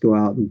just go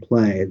out and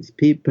play.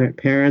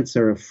 Parents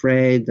are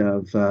afraid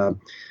of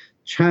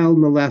child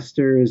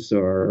molesters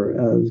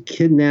or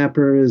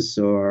kidnappers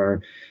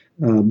or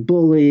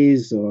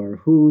bullies or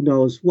who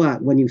knows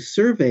what. When you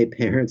survey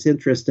parents,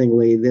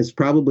 interestingly, there's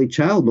probably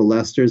child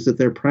molesters that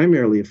they're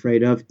primarily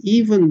afraid of,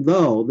 even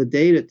though the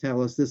data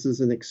tell us this is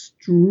an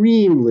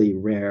extremely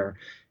rare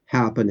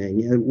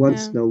happening. And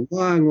once in a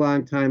long,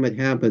 long time it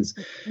happens.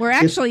 We're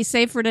actually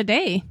safer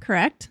today,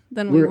 correct?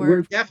 Than we were.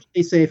 We're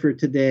definitely safer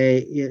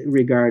today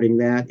regarding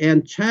that.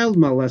 And child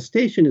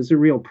molestation is a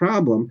real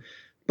problem,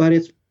 but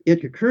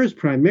it occurs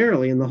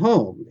primarily in the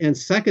home and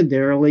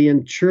secondarily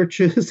in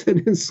churches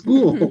and in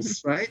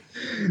schools, right?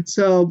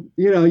 So,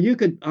 you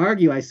could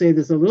argue, I say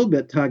this a little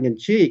bit tongue in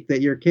cheek, that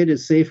your kid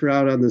is safer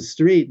out on the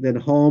street than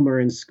home or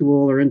in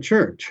school or in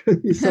church.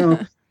 So,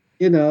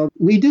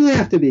 we do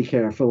have to be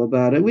careful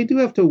about it. We do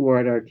have to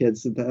warn our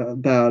kids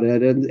about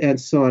it and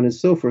so on and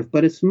so forth.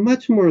 But it's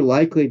much more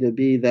likely to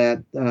be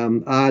that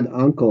odd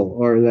uncle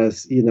or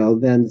this,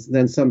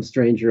 than some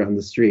stranger on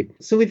the street.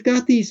 So we've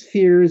got these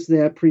fears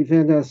that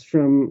prevent us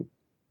from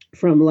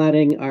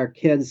letting our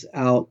kids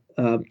out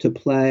to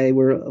play.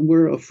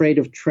 We're afraid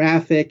of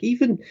traffic.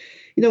 Even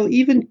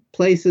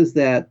places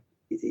that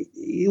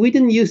we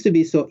didn't used to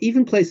be so.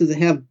 Even places that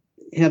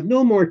have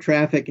no more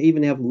traffic,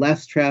 even have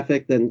less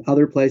traffic than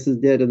other places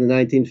did in the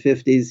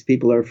 1950s.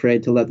 People are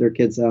afraid to let their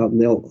kids out,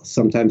 and they'll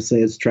sometimes say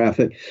it's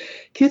traffic.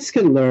 Kids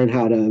can learn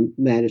how to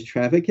manage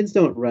traffic. Kids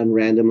don't run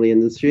randomly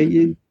in the street.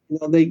 You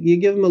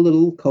give them a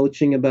little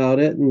coaching about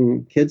it,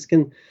 and kids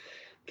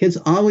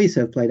always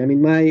have played. I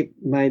mean, my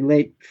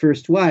late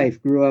first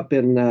wife grew up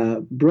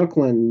in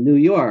Brooklyn, New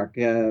York,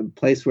 a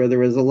place where there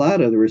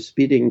were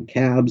speeding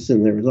cabs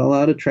and there was a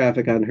lot of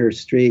traffic on her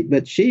street.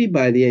 But she,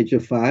 by the age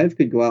of 5,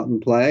 could go out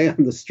and play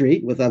on the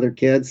street with other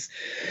kids,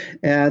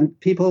 and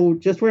people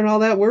just weren't all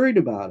that worried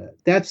about it.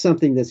 That's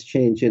something that's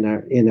changed in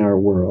our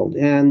world,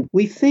 and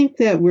we think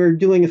that we're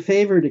doing a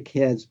favor to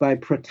kids by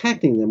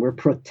protecting them. We're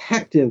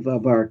protective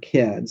of our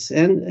kids,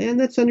 and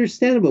that's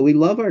understandable. We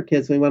love our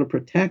kids, and we want to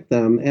protect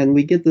them, and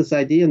we get this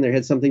idea in their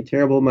head something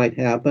terrible might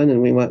happen,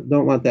 and we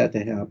don't want that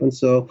to happen,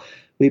 so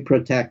we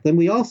protect them.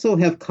 We also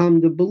have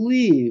come to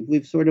believe,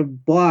 we've sort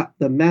of bought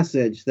the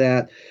message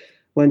that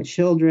when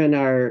children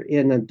are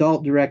in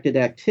adult-directed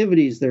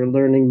activities, they're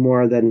learning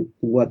more than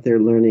what they're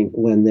learning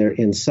when they're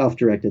in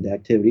self-directed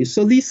activities.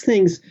 So these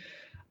things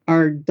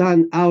are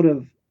done out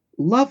of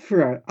love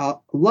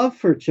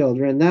for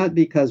children, not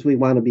because we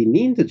want to be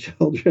mean to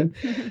children.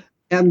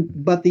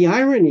 But the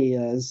irony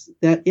is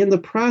that in the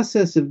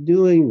process of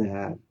doing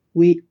that,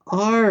 we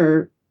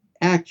are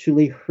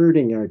actually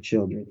hurting our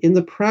children. In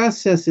the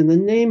process, in the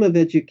name of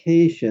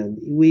education,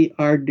 we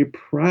are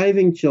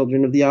depriving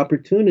children of the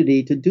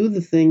opportunity to do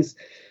the things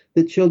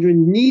that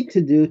children need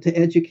to do to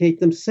educate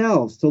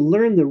themselves, to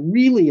learn the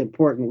really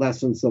important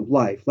lessons of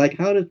life, like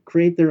how to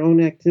create their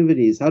own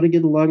activities, how to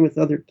get along with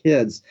other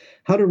kids,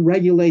 how to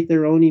regulate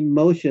their own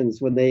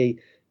emotions when they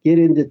get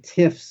into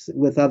tiffs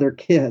with other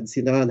kids,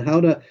 and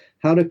how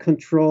to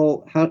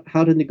control,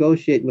 how to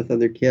negotiate with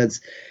other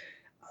kids.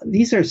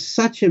 these are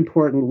such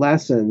important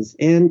lessons,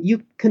 and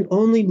you can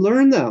only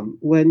learn them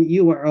when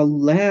you are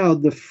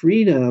allowed the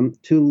freedom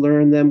to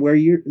learn them where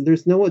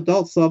there's no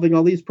adult solving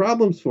all these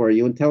problems for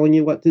you and telling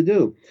you what to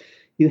do.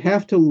 You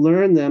have to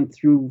learn them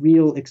through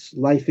real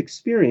life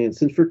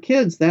experience. And for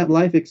kids, that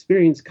life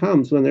experience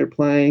comes when they're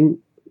playing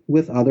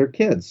with other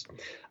kids,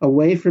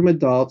 away from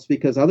adults,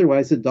 because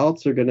otherwise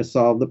adults are going to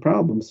solve the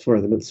problems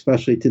for them,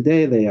 especially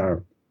today they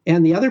are.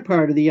 And the other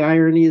part of the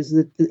irony is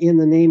that in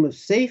the name of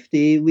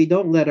safety, we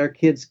don't let our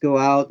kids go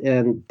out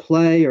and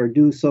play or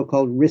do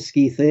so-called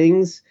risky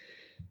things.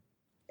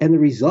 And the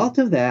result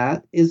of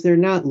that is they're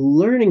not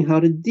learning how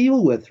to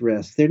deal with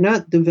risk. They're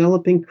not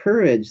developing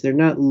courage. They're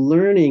not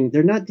learning.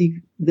 They're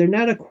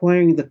not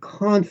acquiring the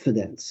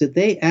confidence that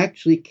they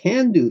actually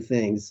can do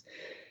things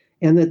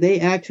and that they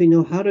actually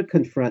know how to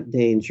confront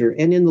danger.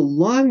 And in the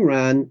long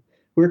run,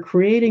 we're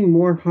creating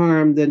more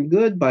harm than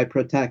good by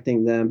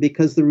protecting them,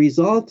 because the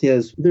result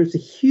is there's a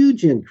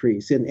huge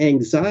increase in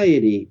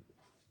anxiety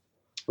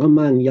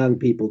among young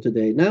people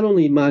today, not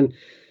only among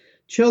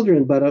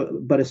children,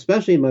 but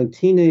especially among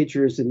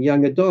teenagers and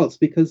young adults,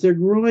 because they're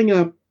growing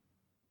up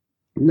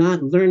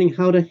not learning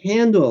how to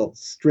handle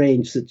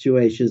strange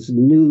situations,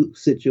 new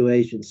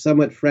situations,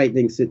 somewhat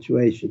frightening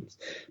situations,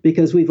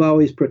 because we've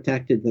always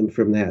protected them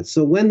from that.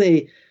 So when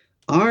they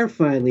are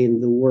finally in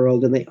the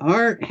world and they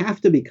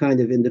have to be kind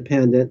of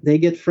independent, they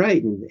get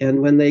frightened. And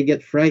when they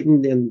get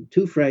frightened and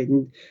too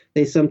frightened,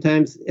 they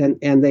sometimes,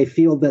 and they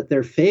feel that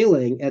they're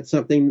failing at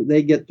something,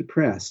 they get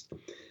depressed.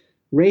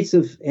 Rates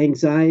of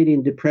anxiety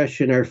and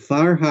depression are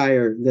far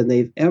higher than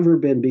they've ever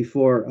been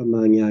before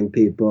among young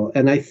people.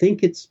 And I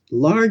think it's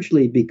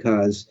largely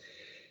because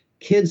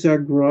kids are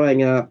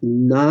growing up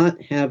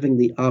not having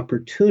the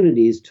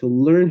opportunities to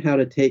learn how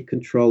to take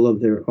control of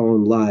their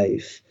own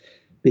life,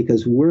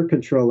 because we're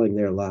controlling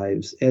their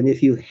lives. And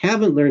if you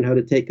haven't learned how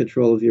to take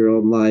control of your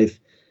own life,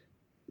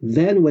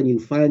 then when you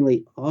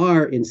finally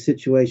are in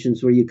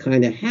situations where you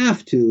kind of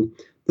have to,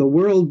 the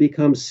world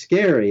becomes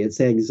scary. It's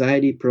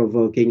anxiety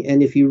provoking.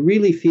 And if you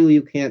really feel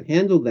you can't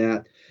handle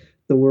that,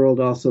 the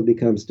world also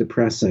becomes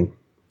depressing.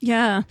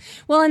 Yeah.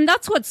 Well, and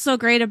that's what's so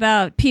great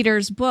about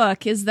Peter's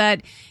book is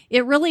that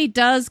it really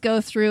does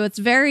go through, it's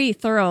very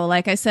thorough.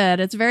 Like I said,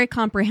 it's very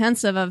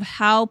comprehensive of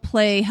how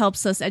play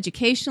helps us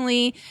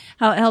educationally,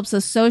 how it helps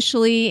us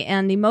socially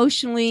and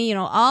emotionally,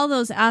 all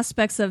those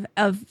aspects of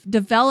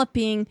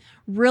developing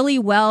really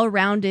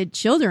well-rounded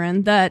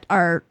children that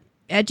are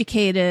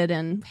educated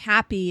and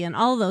happy and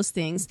all those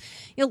things.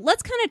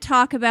 Let's kind of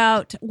talk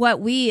about what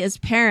we as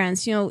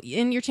parents,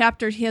 in your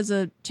chapter, he has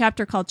a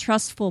chapter called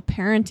Trustful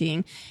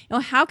Parenting.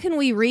 How can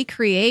we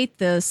recreate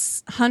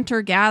this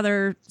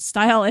hunter-gatherer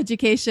style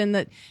education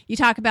that you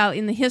talk about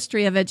in the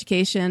history of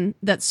education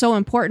that's so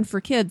important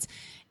for kids?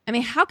 I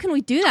mean, how can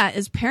we do that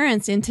as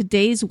parents in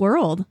today's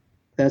world?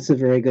 That's a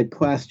very good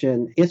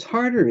question. It's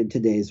harder in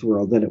today's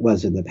world than it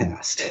was in the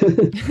past.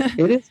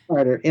 It is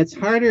harder. It's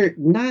harder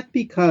not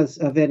because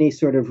of any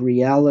sort of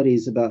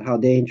realities about how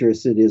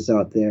dangerous it is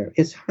out there.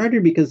 It's harder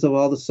because of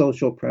all the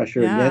social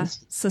pressure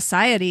against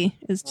society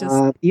is just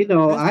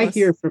I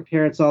hear from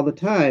parents all the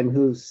time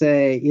who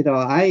say,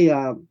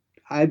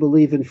 I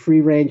believe in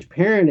free-range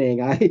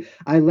parenting.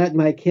 I let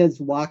my kids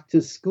walk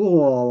to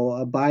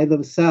school by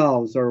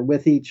themselves or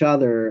with each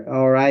other,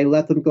 or I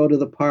let them go to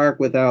the park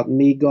without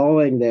me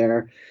going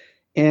there.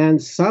 And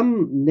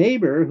some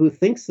neighbor who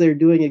thinks they're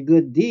doing a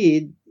good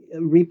deed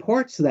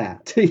reports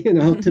that,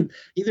 to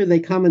either they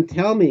come and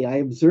tell me I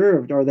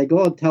observed, or they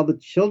go and tell the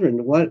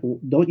children, what,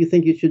 don't you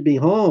think you should be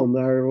home?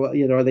 Or,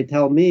 or they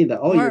tell me that,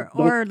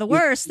 or the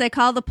worst, they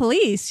call the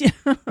police.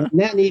 And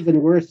then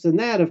even worse than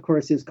that, of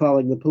course, is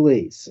calling the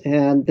police.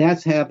 And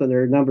that's happened. There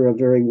are a number of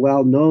very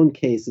well-known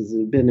cases that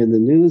have been in the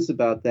news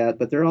about that,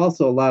 but there are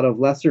also a lot of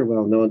lesser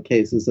well-known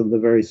cases of the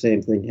very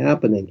same thing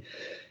happening.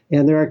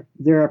 And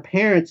there are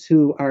parents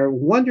who are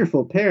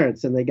wonderful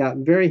parents, and they got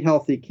very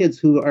healthy kids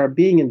who are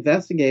being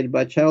investigated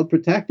by Child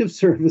Protective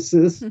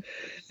Services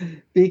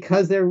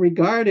because they're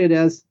regarded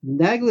as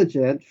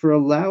negligent for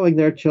allowing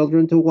their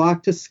children to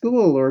walk to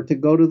school or to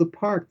go to the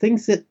park,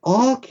 things that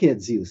all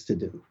kids used to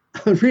do.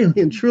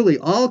 Really and truly,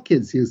 all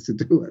kids used to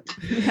do it.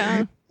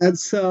 Yeah. And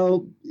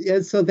so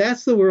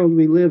that's the world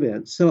we live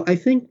in. So I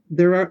think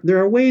there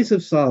are ways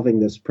of solving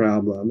this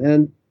problem.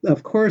 And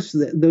of course,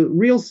 the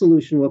real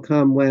solution will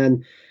come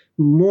when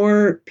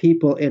more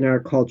people in our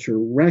culture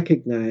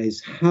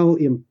recognize how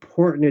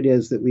important it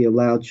is that we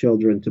allow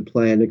children to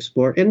play and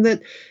explore, and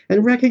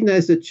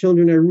recognize that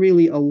children are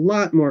really a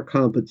lot more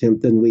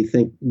competent than we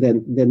think,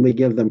 than we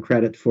give them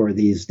credit for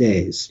these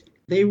days.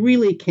 They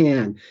really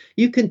can.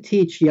 You can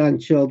teach young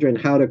children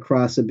how to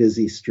cross a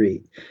busy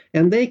street,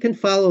 and they can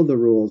follow the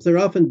rules. They're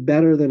often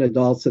better than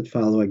adults at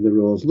following the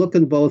rules,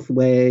 looking both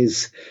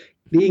ways,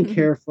 being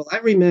careful.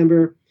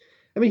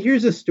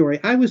 Here's a story.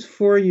 I was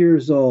 4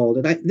 years old,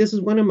 and this is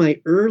one of my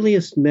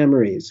earliest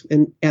memories.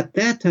 And at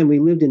that time, we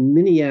lived in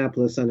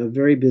Minneapolis on a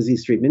very busy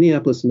street,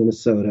 Minneapolis,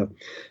 Minnesota,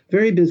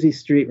 very busy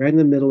street right in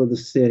the middle of the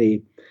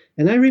city.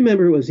 And I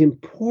remember it was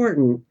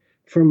important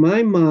for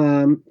my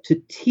mom to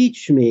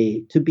teach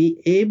me to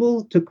be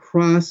able to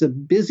cross a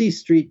busy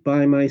street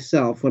by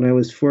myself when I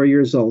was 4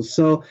 years old.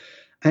 So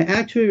I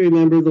actually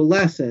remember the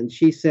lesson.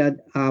 She said,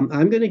 I'm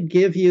going to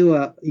give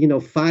you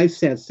 5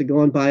 cents to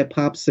go and buy a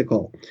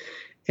popsicle.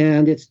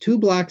 And it's 2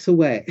 blocks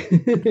away.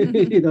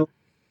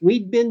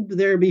 We'd been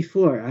there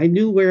before. I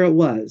knew where it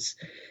was.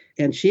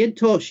 And she had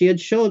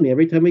showed me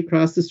every time we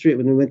crossed the street,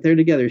 when we went there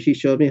together, she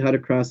showed me how to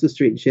cross the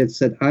street. And she had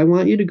said, I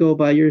want you to go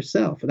by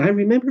yourself. And I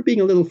remember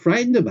being a little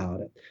frightened about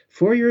it.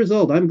 4 years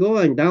old, I'm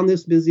going down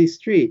this busy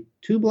street,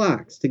 2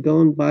 blocks to go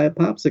and buy a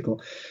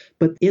popsicle.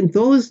 But in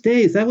those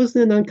days, that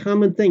wasn't an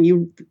uncommon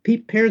thing.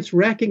 Parents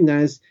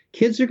recognized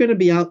kids are going to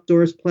be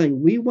outdoors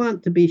playing. We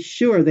want to be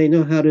sure they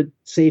know how to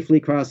safely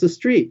cross the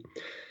street.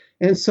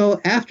 And so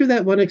after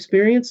that one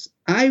experience,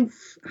 I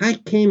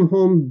came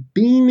home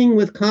beaming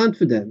with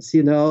confidence.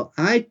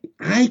 I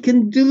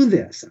can do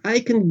this. I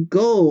can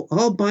go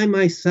all by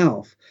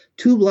myself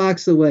 2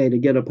 blocks away to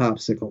get a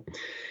popsicle.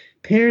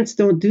 Parents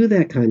don't do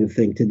that kind of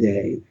thing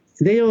today.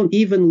 They don't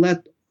even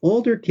let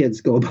older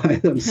kids go by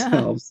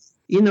themselves.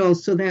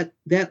 So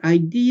that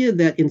idea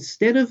that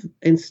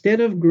instead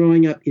of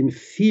growing up in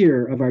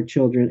fear of our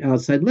children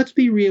outside, let's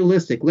be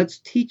realistic. Let's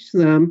teach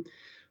them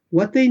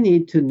what they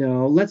need to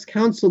know. Let's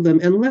counsel them,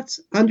 and let's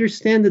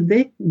understand that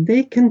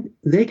they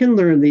can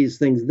learn these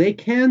things. They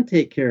can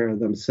take care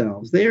of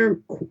themselves. They're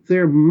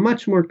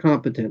much more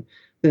competent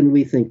than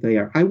we think they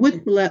are. I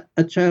wouldn't let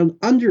a child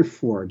under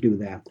 4 do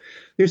that.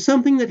 There's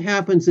something that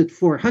happens at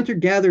 4.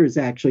 Hunter-gatherers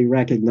actually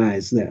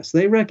recognize this.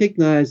 They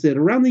recognize that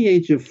around the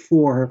age of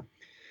 4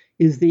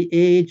 is the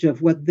age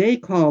of what they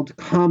called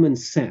common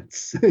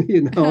sense.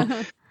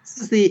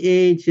 This is the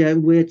age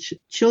at which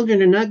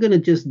children are not going to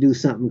just do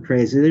something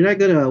crazy. They're not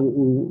going to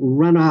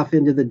run off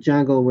into the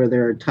jungle where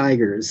there are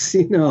tigers.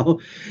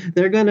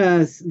 They're going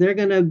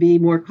to be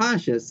more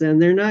cautious,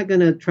 and they're not going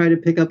to try to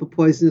pick up a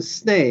poisonous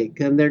snake.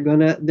 And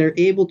they're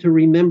able to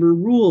remember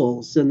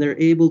rules, and they're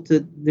able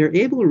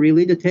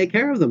really to take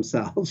care of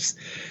themselves.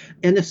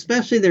 And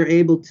especially they're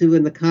able to,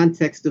 in the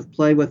context of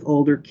play with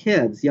older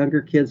kids.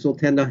 Younger kids will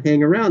tend to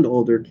hang around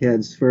older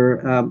kids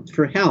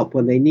for help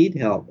when they need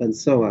help, and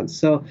so on.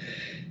 So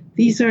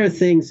these are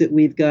things that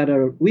we've got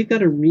to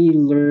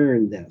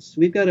relearn this.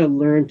 We've got to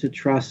learn to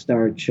trust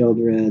our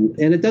children.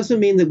 And it doesn't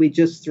mean that we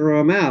just throw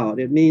them out.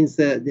 It means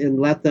that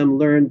and let them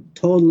learn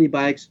totally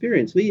by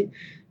experience. We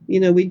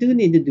do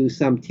need to do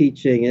some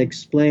teaching and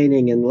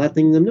explaining and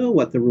letting them know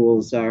what the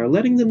rules are,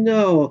 letting them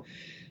know,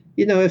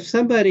 if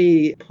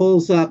somebody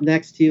pulls up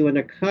next to you in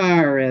a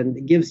car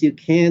and gives you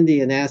candy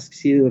and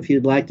asks you if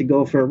you'd like to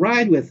go for a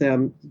ride with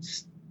them,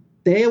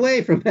 stay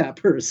away from that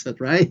person,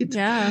 right?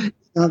 Yeah.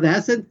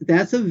 That's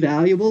a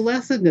valuable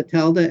lesson to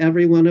tell to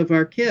every one of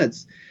our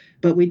kids.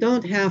 But we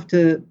don't have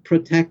to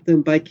protect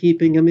them by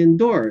keeping them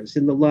indoors.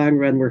 In the long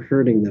run, we're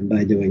hurting them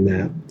by doing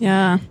that.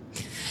 Yeah.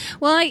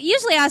 Well, I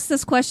usually ask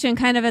this question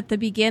kind of at the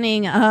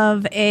beginning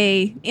of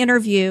a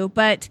interview,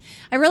 but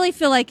I really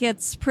feel like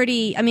it's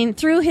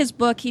through his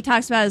book, he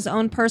talks about his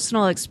own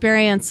personal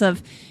experience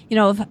of,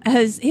 of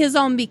his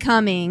own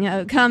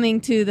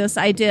coming to this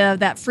idea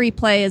that free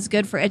play is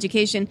good for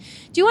education.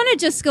 Do you want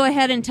to just go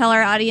ahead and tell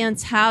our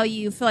audience how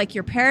you feel like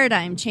your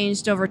paradigm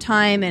changed over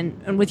time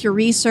and with your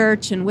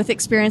research and with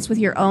experience with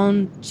your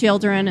own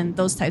children and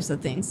those types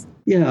of things?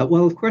 Yeah,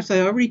 well, of course,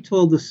 I already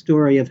told the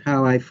story of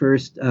how I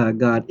first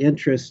got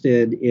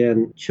interested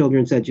in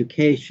children's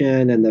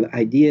education and the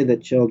idea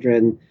that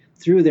children,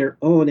 through their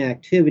own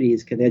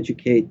activities, can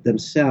educate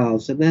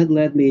themselves. And that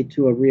led me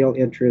to a real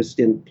interest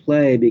in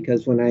play,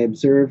 because when I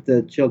observed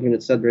the children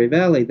at Sudbury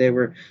Valley, they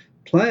were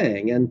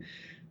playing. And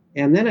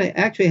then I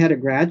actually had a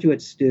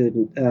graduate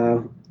student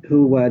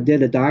who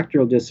did a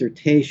doctoral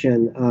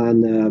dissertation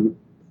on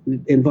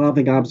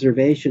involving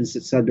observations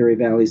at Sudbury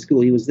Valley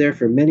School. He was there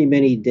for many,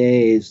 many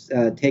days,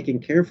 taking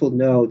careful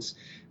notes,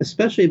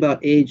 especially about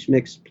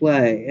age-mixed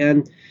play,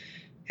 and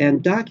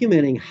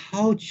documenting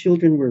how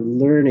children were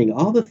learning,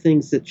 all the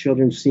things that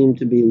children seemed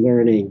to be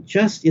learning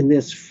just in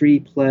this free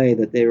play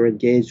that they were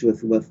engaged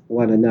with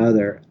one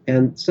another.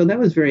 And so that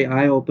was very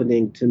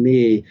eye-opening to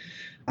me.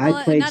 Well,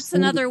 and that's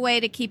another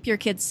way to keep your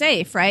kids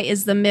safe, right,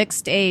 is the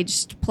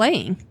mixed-aged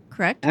playing.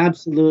 Correct?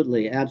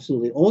 Absolutely.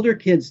 Older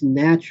kids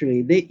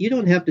naturally, you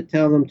don't have to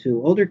tell them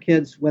to. Older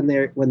kids, when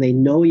they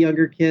know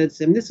younger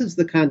kids, and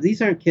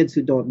these aren't kids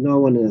who don't know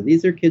one another.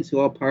 These are kids who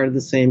are all part of the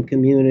same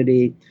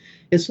community.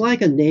 It's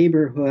like a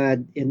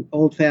neighborhood, an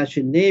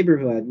old-fashioned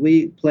neighborhood.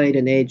 We played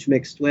in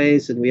age-mixed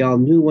ways, and we all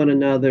knew one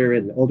another,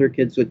 and older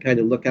kids would kind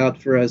of look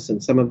out for us,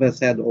 and some of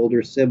us had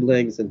older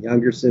siblings and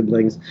younger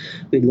siblings.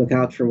 We'd look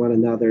out for one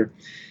another.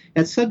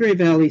 At Sudbury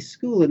Valley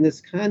School, in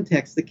this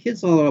context, the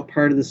kids all are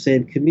part of the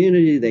same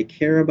community. They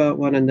care about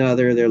one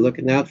another. They're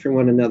looking out for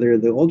one another.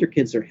 The older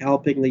kids are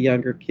helping the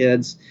younger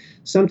kids.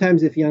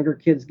 Sometimes if younger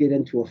kids get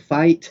into a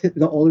fight,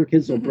 the older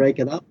kids will break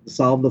it up,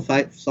 solve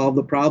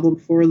the problem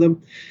for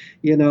them.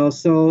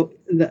 So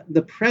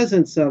the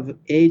presence of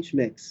age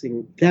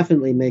mixing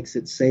definitely makes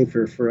it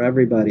safer for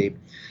everybody.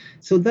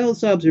 So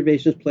those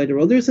observations played a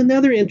role. There's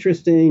another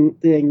interesting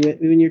thing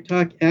when you're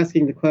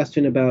asking the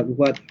question about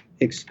what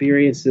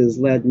experiences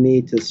led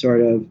me to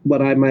sort of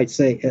what I might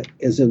say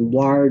is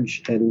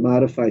enlarge and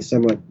modify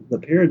somewhat the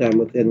paradigm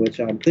within which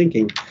I'm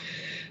thinking.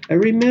 I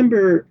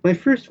remember my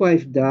first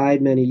wife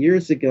died many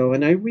years ago,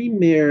 and I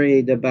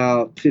remarried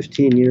about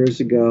 15 years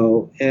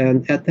ago,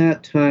 and at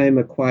that time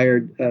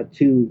acquired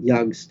two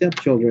young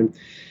stepchildren.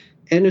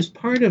 And as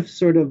part of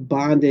sort of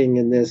bonding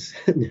in this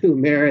new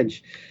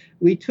marriage,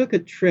 we took a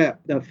trip,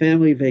 a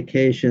family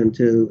vacation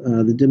to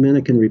the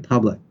Dominican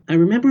Republic. I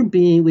remember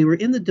we were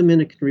in the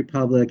Dominican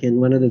Republic in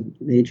one of the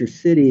major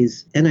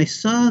cities, and I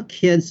saw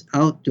kids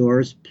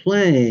outdoors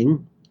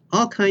playing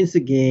all kinds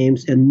of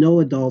games and no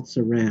adults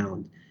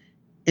around.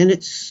 And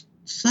it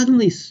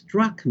suddenly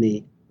struck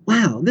me,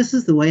 wow, this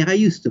is the way I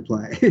used to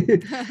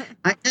play.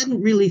 I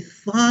hadn't really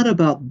thought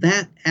about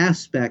that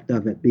aspect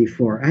of it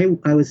before.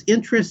 I was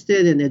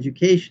interested in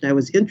education. I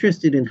was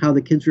interested in how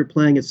the kids were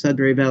playing at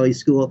Sudbury Valley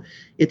School.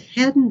 It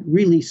hadn't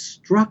really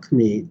struck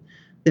me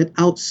that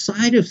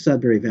outside of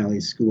Sudbury Valley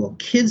School,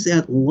 kids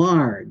at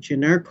large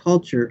in our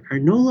culture are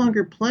no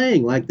longer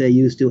playing like they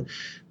used to.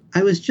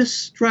 I was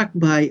just struck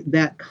by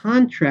that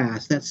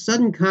contrast, that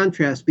sudden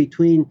contrast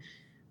between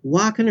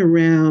walking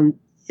around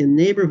in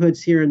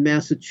neighborhoods here in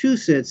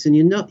Massachusetts, and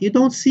you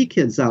don't see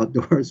kids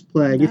outdoors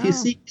playing. No. If you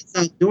see kids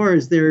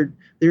outdoors, they're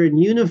in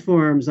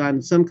uniforms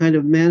on some kind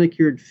of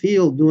manicured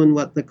field doing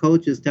what the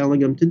coach is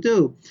telling them to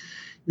do.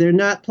 They're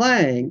not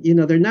playing.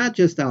 They're not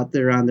just out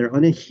there on their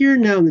own. And here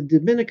now in the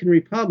Dominican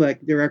Republic,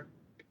 there are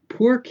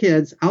poor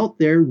kids out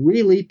there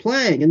really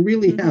playing and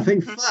really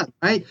having fun,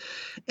 right?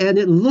 And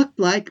it looked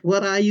like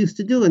what I used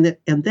to do.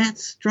 And that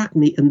struck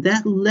me. And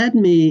that led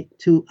me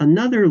to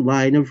another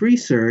line of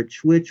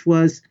research, which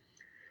was,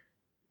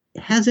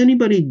 has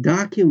anybody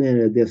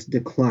documented this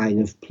decline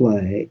of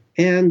play?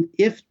 And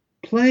if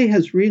play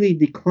has really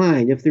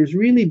declined, if there's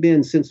really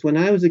been, since when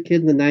I was a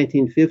kid in the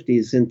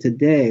 1950s and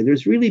today,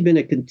 there's really been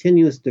a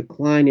continuous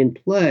decline in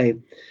play,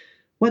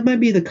 what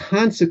might be the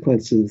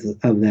consequences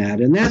of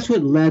that? And that's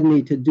what led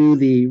me to do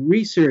the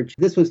research.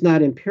 This was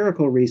not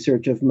empirical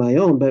research of my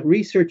own, but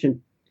research in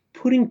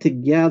putting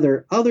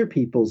together other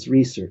people's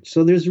research.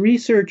 So there's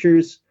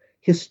researchers,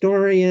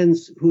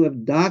 historians who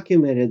have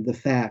documented the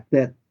fact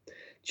that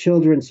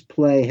children's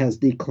play has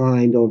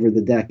declined over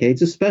the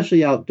decades,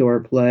 especially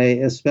outdoor play,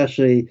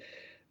 especially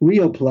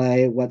real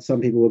play, what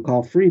some people would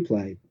call free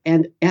play.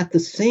 And at the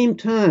same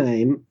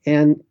time,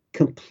 and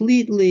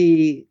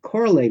completely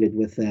correlated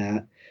with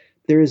that,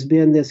 there has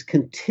been this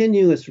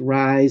continuous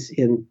rise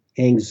in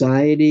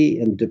anxiety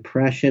and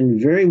depression,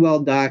 very well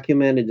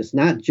documented. It's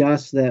not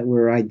just that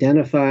we're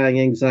identifying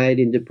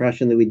anxiety and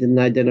depression that we didn't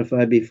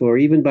identify before,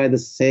 even by the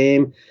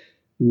same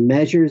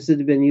measures that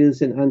have been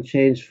used in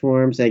unchanged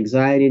forms.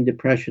 Anxiety and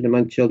depression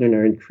among children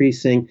are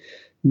increasing.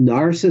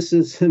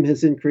 Narcissism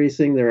is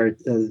increasing.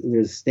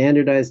 There's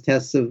standardized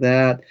tests of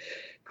that.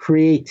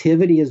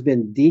 Creativity has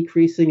been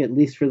decreasing, at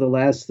least for the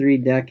last 3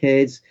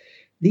 decades.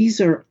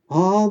 These are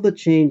all the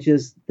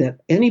changes that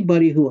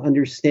anybody who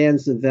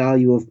understands the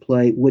value of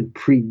play would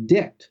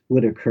predict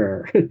would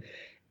occur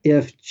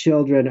if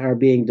children are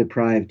being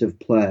deprived of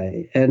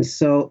play. And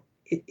so,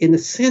 in a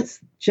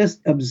sense,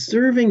 just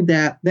observing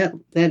that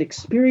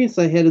experience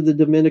I had of the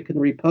Dominican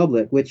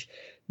Republic, which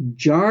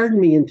jarred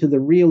me into the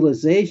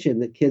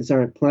realization that kids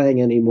aren't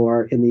playing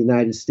anymore in the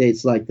United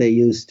States like they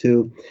used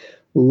to,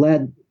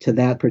 led to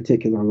that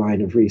particular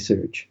line of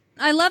research.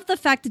 I love the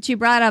fact that you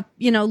brought up,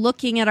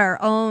 looking at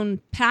our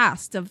own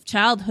past of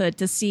childhood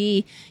to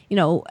see,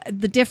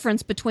 the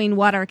difference between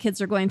what our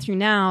kids are going through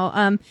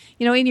now.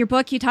 In your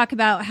book, you talk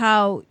about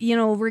how,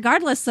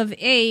 regardless of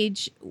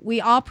age, we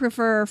all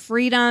prefer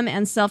freedom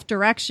and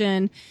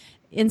self-direction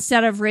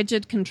instead of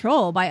rigid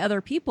control by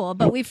other people.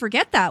 But we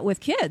forget that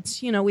with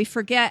kids. We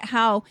forget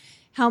how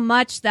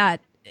much that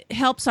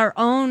helps our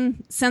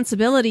own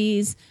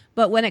sensibilities.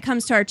 But when it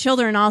comes to our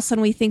children, all of a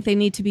sudden we think they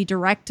need to be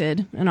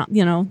directed and,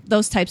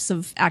 those types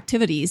of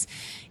activities.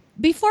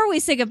 Before we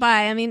say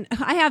goodbye,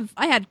 I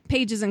had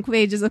pages and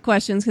pages of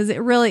questions because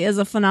it really is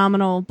a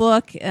phenomenal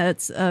book.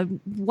 It's a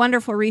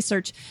wonderful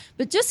research.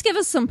 But just give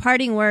us some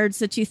parting words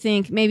that you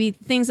think, maybe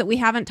things that we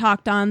haven't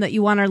talked on that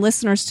you want our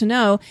listeners to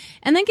know.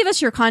 And then give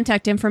us your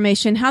contact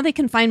information, how they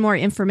can find more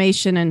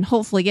information and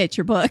hopefully get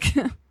your book.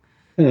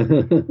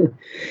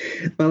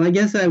 Well, I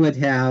guess I would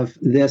have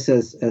this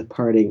as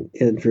parting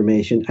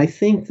information. I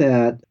think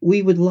that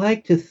we would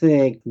like to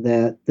think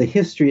that the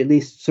history, at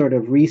least sort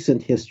of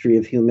recent history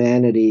of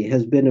humanity,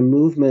 has been a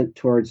movement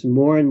towards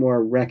more and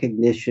more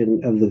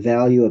recognition of the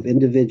value of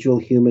individual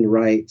human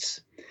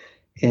rights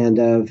and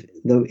of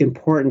the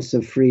importance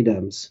of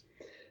freedoms.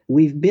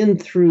 We've been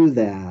through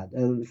that.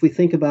 If we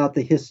think about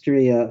the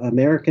history,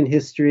 American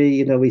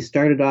history, we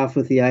started off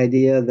with the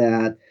idea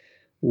that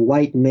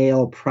white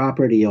male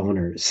property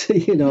owners,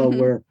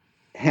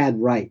 had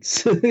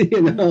rights,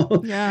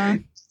 Yeah.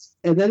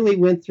 And then we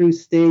went through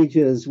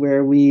stages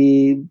where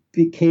we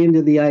came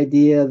to the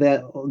idea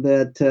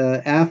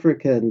that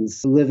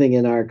Africans living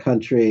in our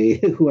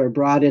country who are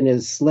brought in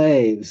as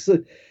slaves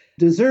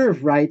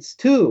deserve rights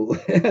too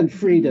and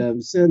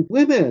freedoms. And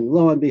women,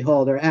 lo and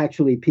behold, are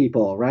actually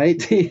people,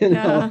 right?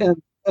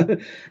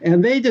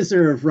 And they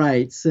deserve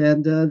rights,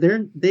 and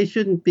they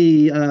shouldn't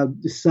be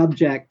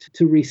subject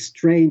to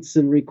restraints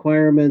and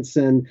requirements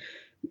and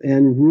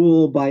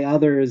rule by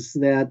others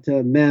that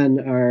men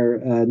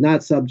are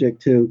not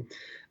subject to.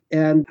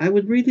 And I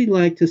would really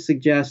like to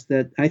suggest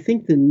that I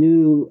think the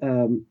new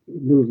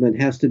movement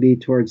has to be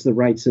towards the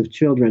rights of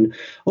children.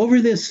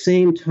 Over this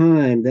same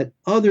time that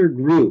other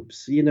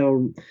groups,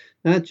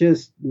 not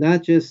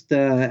just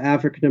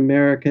African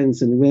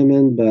Americans and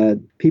women, but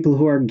people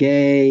who are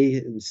gay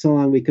and so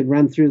on, we could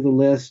run through the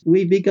list.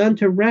 We've begun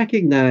to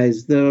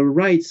recognize the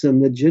rights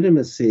and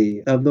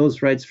legitimacy of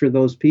those rights for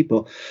those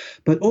people.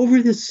 But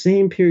over this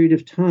same period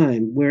of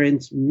time, where in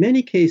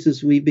many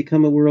cases we've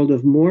become a world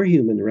of more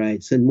human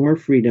rights and more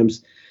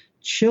freedoms,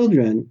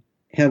 children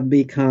have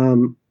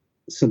become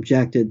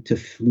subjected to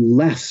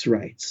less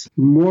rights,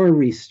 more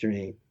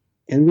restraint.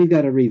 And we've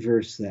got to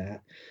reverse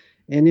that.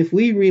 And if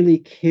we really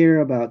care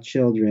about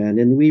children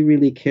and we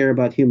really care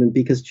about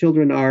because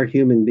children are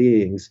human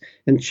beings,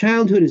 and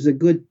childhood is a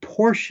good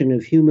portion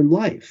of human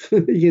life,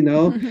 we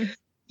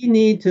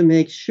need to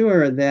make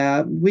sure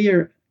that we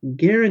are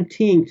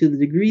guaranteeing to the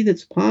degree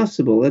that's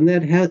possible, and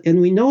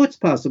and we know it's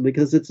possible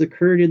because it's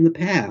occurred in the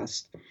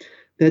past,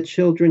 that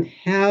children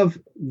have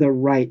the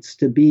rights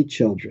to be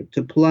children,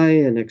 to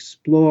play and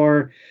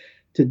explore,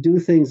 to do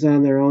things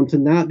on their own, to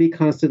not be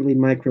constantly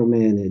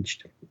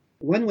micromanaged.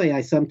 One way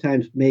I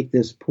sometimes make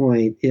this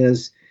point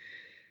is,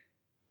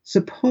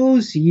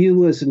 suppose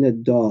you as an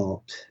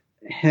adult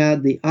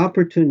had the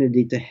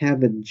opportunity to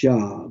have a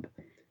job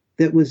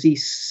that was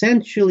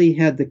essentially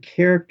had the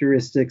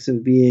characteristics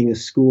of being a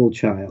school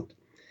child,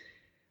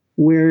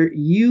 where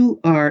you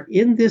are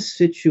in this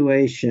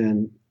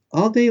situation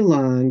all day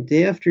long,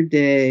 day after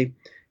day,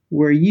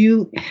 where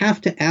you have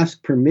to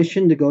ask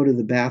permission to go to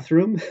the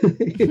bathroom,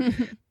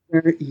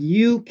 where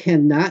you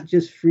cannot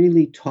just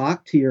freely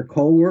talk to your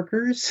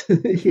coworkers,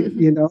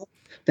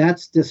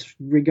 that's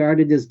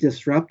regarded as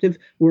disruptive,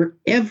 where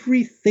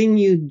everything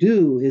you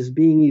do is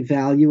being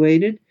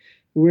evaluated,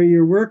 where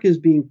your work is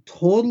being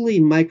totally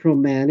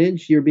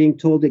micromanaged, you're being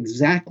told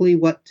exactly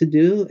what to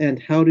do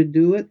and how to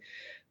do it.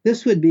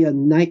 This would be a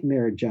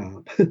nightmare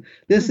job.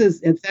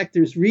 In fact,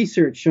 there's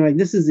research showing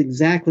this is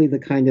exactly the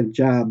kind of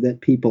job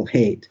that people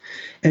hate.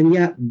 And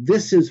yet,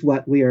 this is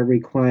what we are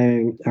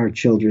requiring our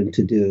children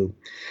to do.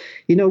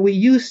 We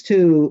used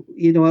to,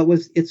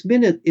 it's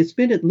been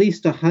at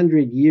least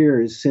 100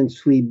 years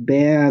since we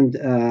banned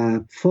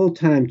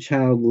full-time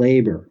child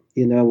labor.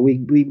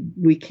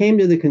 We came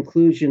to the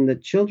conclusion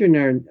that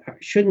children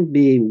shouldn't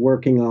be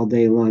working all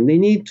day long. They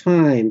need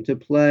time to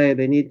play.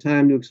 They need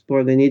time to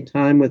explore. They need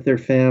time with their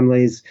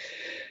families.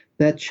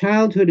 That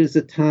childhood is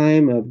a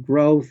time of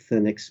growth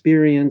and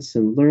experience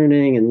and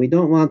learning, and we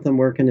don't want them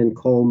working in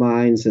coal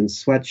mines and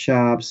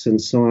sweatshops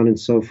and so on and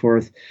so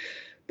forth.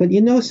 But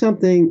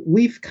something,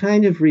 we've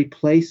kind of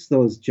replaced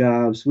those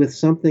jobs with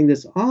something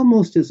that's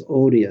almost as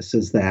odious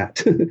as that.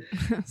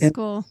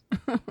 School.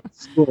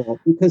 School.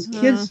 Because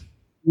kids,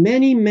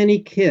 many, many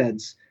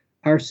kids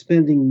are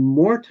spending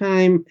more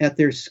time at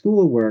their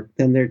schoolwork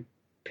than their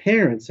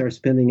parents are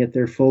spending at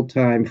their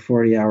full-time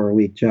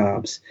 40-hour-a-week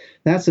jobs.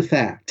 That's a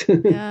fact.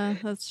 Yeah,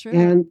 that's true.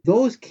 And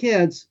those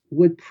kids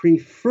would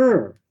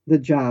prefer the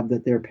job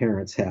that their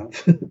parents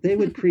have. They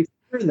would prefer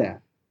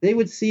that. They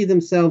would see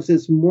themselves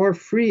as more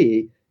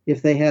free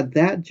if they had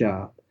that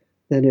job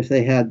than if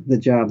they had the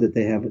job that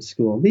they have at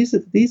school. These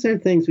are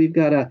things we've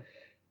got to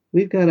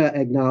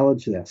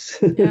acknowledge this.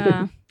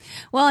 Yeah.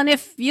 Well, and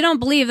if you don't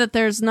believe that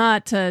there's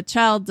not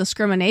child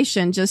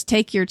discrimination, just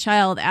take your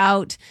child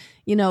out,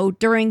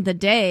 during the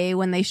day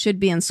when they should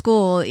be in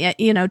school,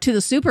 to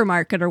the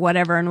supermarket or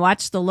whatever, and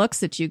watch the looks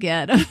that you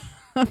get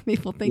of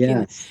people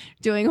thinking,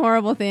 doing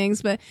horrible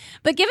things. But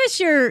give us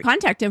your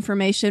contact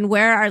information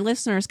where our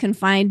listeners can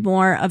find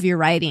more of your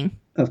writing.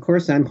 Of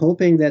course, I'm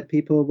hoping that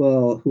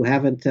people who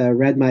haven't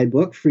read my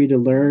book, Free to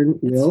Learn,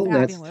 will.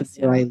 That's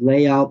where I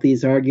lay out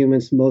these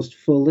arguments most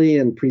fully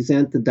and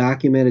present the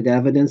documented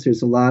evidence.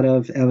 There's a lot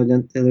of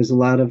evidence. There's a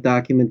lot of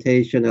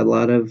documentation, a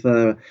lot of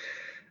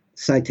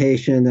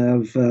citation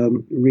of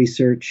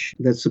research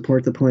that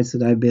support the points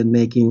that I've been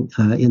making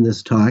in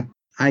this talk.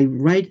 I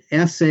write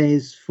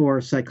essays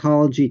for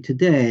Psychology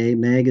Today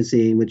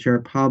magazine, which are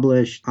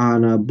published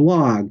on a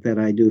blog that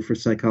I do for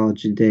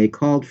Psychology Today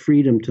called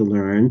Freedom to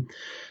Learn.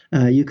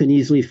 You can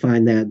easily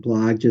find that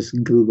blog.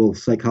 Just Google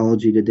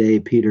Psychology Today,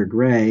 Peter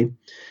Gray.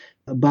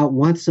 About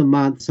once a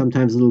month,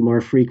 sometimes a little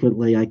more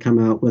frequently, I come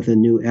out with a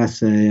new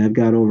essay. I've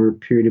got over a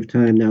period of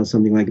time now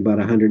something like about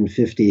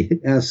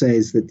 150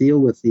 essays that deal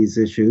with these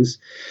issues.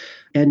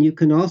 And you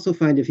can also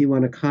find, if you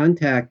want to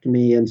contact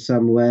me in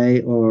some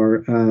way,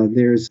 or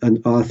there's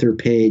an author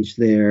page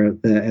there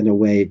and a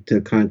way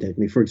to contact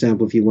me. For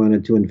example, if you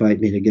wanted to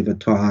invite me to give a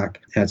talk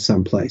at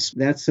some place.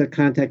 That's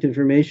contact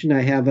information.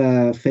 I have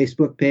a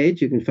Facebook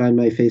page. You can find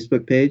my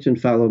Facebook page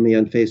and follow me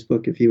on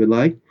Facebook if you would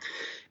like.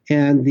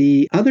 And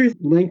the other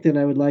link that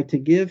I would like to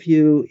give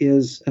you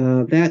is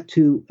that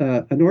to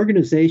an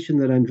organization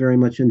that I'm very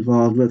much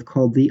involved with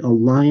called the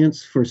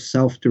Alliance for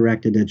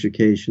Self-Directed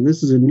Education.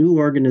 This is a new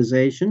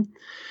organization.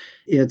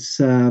 It's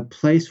a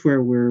place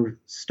where we're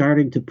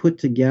starting to put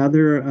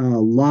together a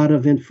lot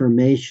of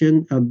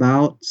information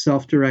about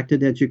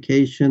self-directed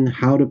education,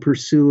 how to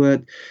pursue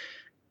it,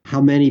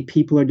 how many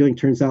people are doing.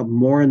 Turns out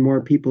more and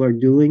more people are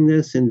doing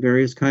this in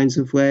various kinds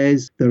of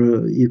ways.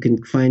 You can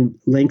find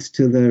links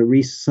to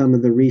some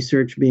of the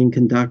research being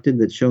conducted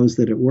that shows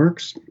that it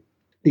works.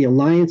 The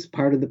Alliance,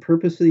 part of the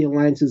purpose of the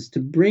Alliance is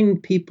to bring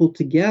people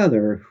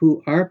together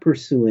who are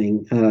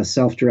pursuing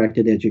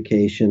self-directed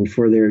education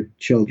for their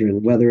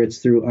children, whether it's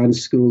through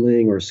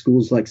unschooling or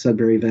schools like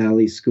Sudbury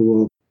Valley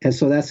School. And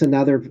so that's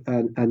another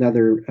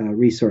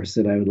resource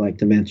that I would like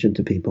to mention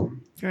to people.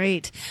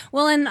 Great.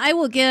 Well, and I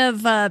will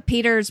give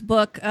Peter's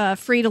book,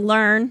 Free to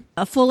Learn,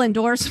 a full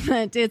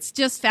endorsement. It's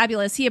just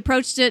fabulous. He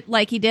approached it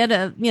like he did,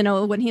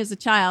 when he was a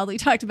child. We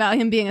talked about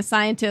him being a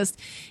scientist.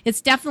 It's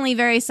definitely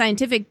very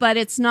scientific, but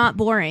it's not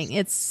boring.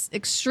 It's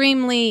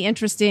extremely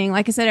interesting.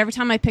 Like I said, every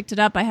time I picked it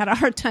up, I had a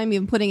hard time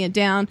even putting it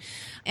down.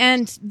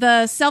 And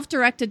the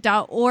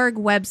selfdirected.org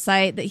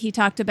website that he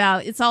talked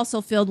about, it's also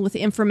filled with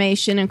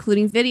information,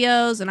 including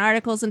videos and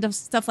articles and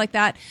stuff like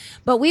that.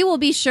 But we will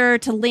be sure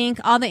to link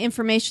all the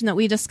information that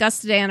we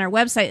discussed today on our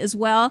website as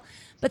well.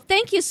 But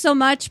thank you so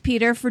much,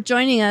 Peter, for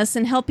joining us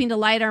and helping to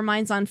light our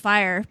minds on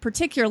fire,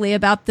 particularly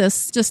about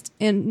this just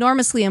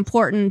enormously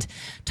important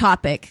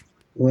topic.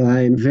 Well,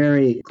 I'm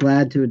very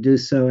glad to do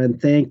so,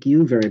 and thank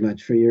you very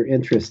much for your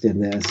interest in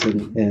this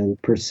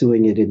and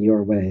pursuing it in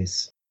your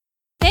ways.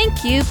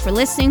 Thank you for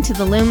listening to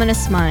The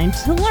Luminous Mind.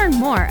 To learn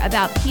more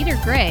about Peter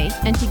Gray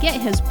and to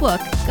get his book,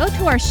 go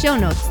to our show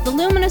notes,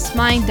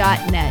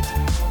 theluminousmind.net.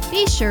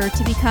 Be sure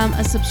to become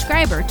a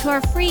subscriber to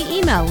our free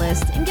email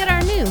list and get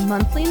our new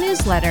monthly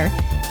newsletter.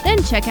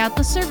 Then check out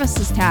the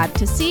Services tab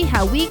to see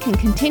how we can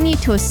continue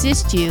to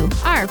assist you,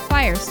 our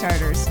fire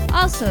starters.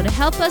 Also, to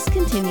help us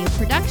continue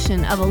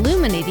production of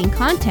illuminating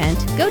content,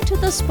 go to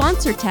the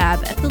Sponsor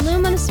tab at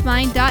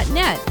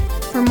theluminousmind.net.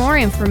 For more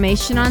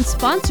information on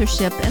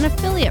sponsorship and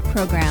affiliate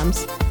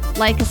programs.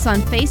 Like us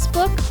on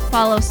Facebook,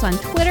 follow us on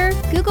Twitter,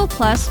 Google+,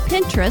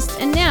 Pinterest,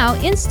 and now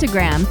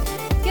Instagram.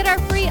 Get our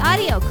free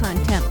audio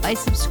content by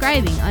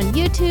subscribing on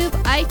YouTube,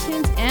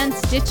 iTunes, and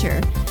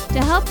Stitcher.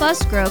 To help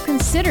us grow,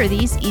 consider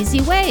these easy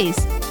ways.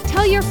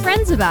 Tell your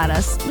friends about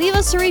us, leave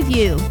us a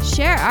review,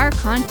 share our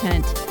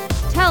content.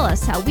 Tell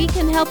us how we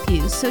can help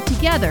you so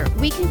together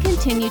we can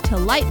continue to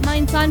light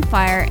minds on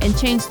fire and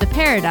change the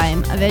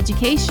paradigm of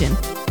education.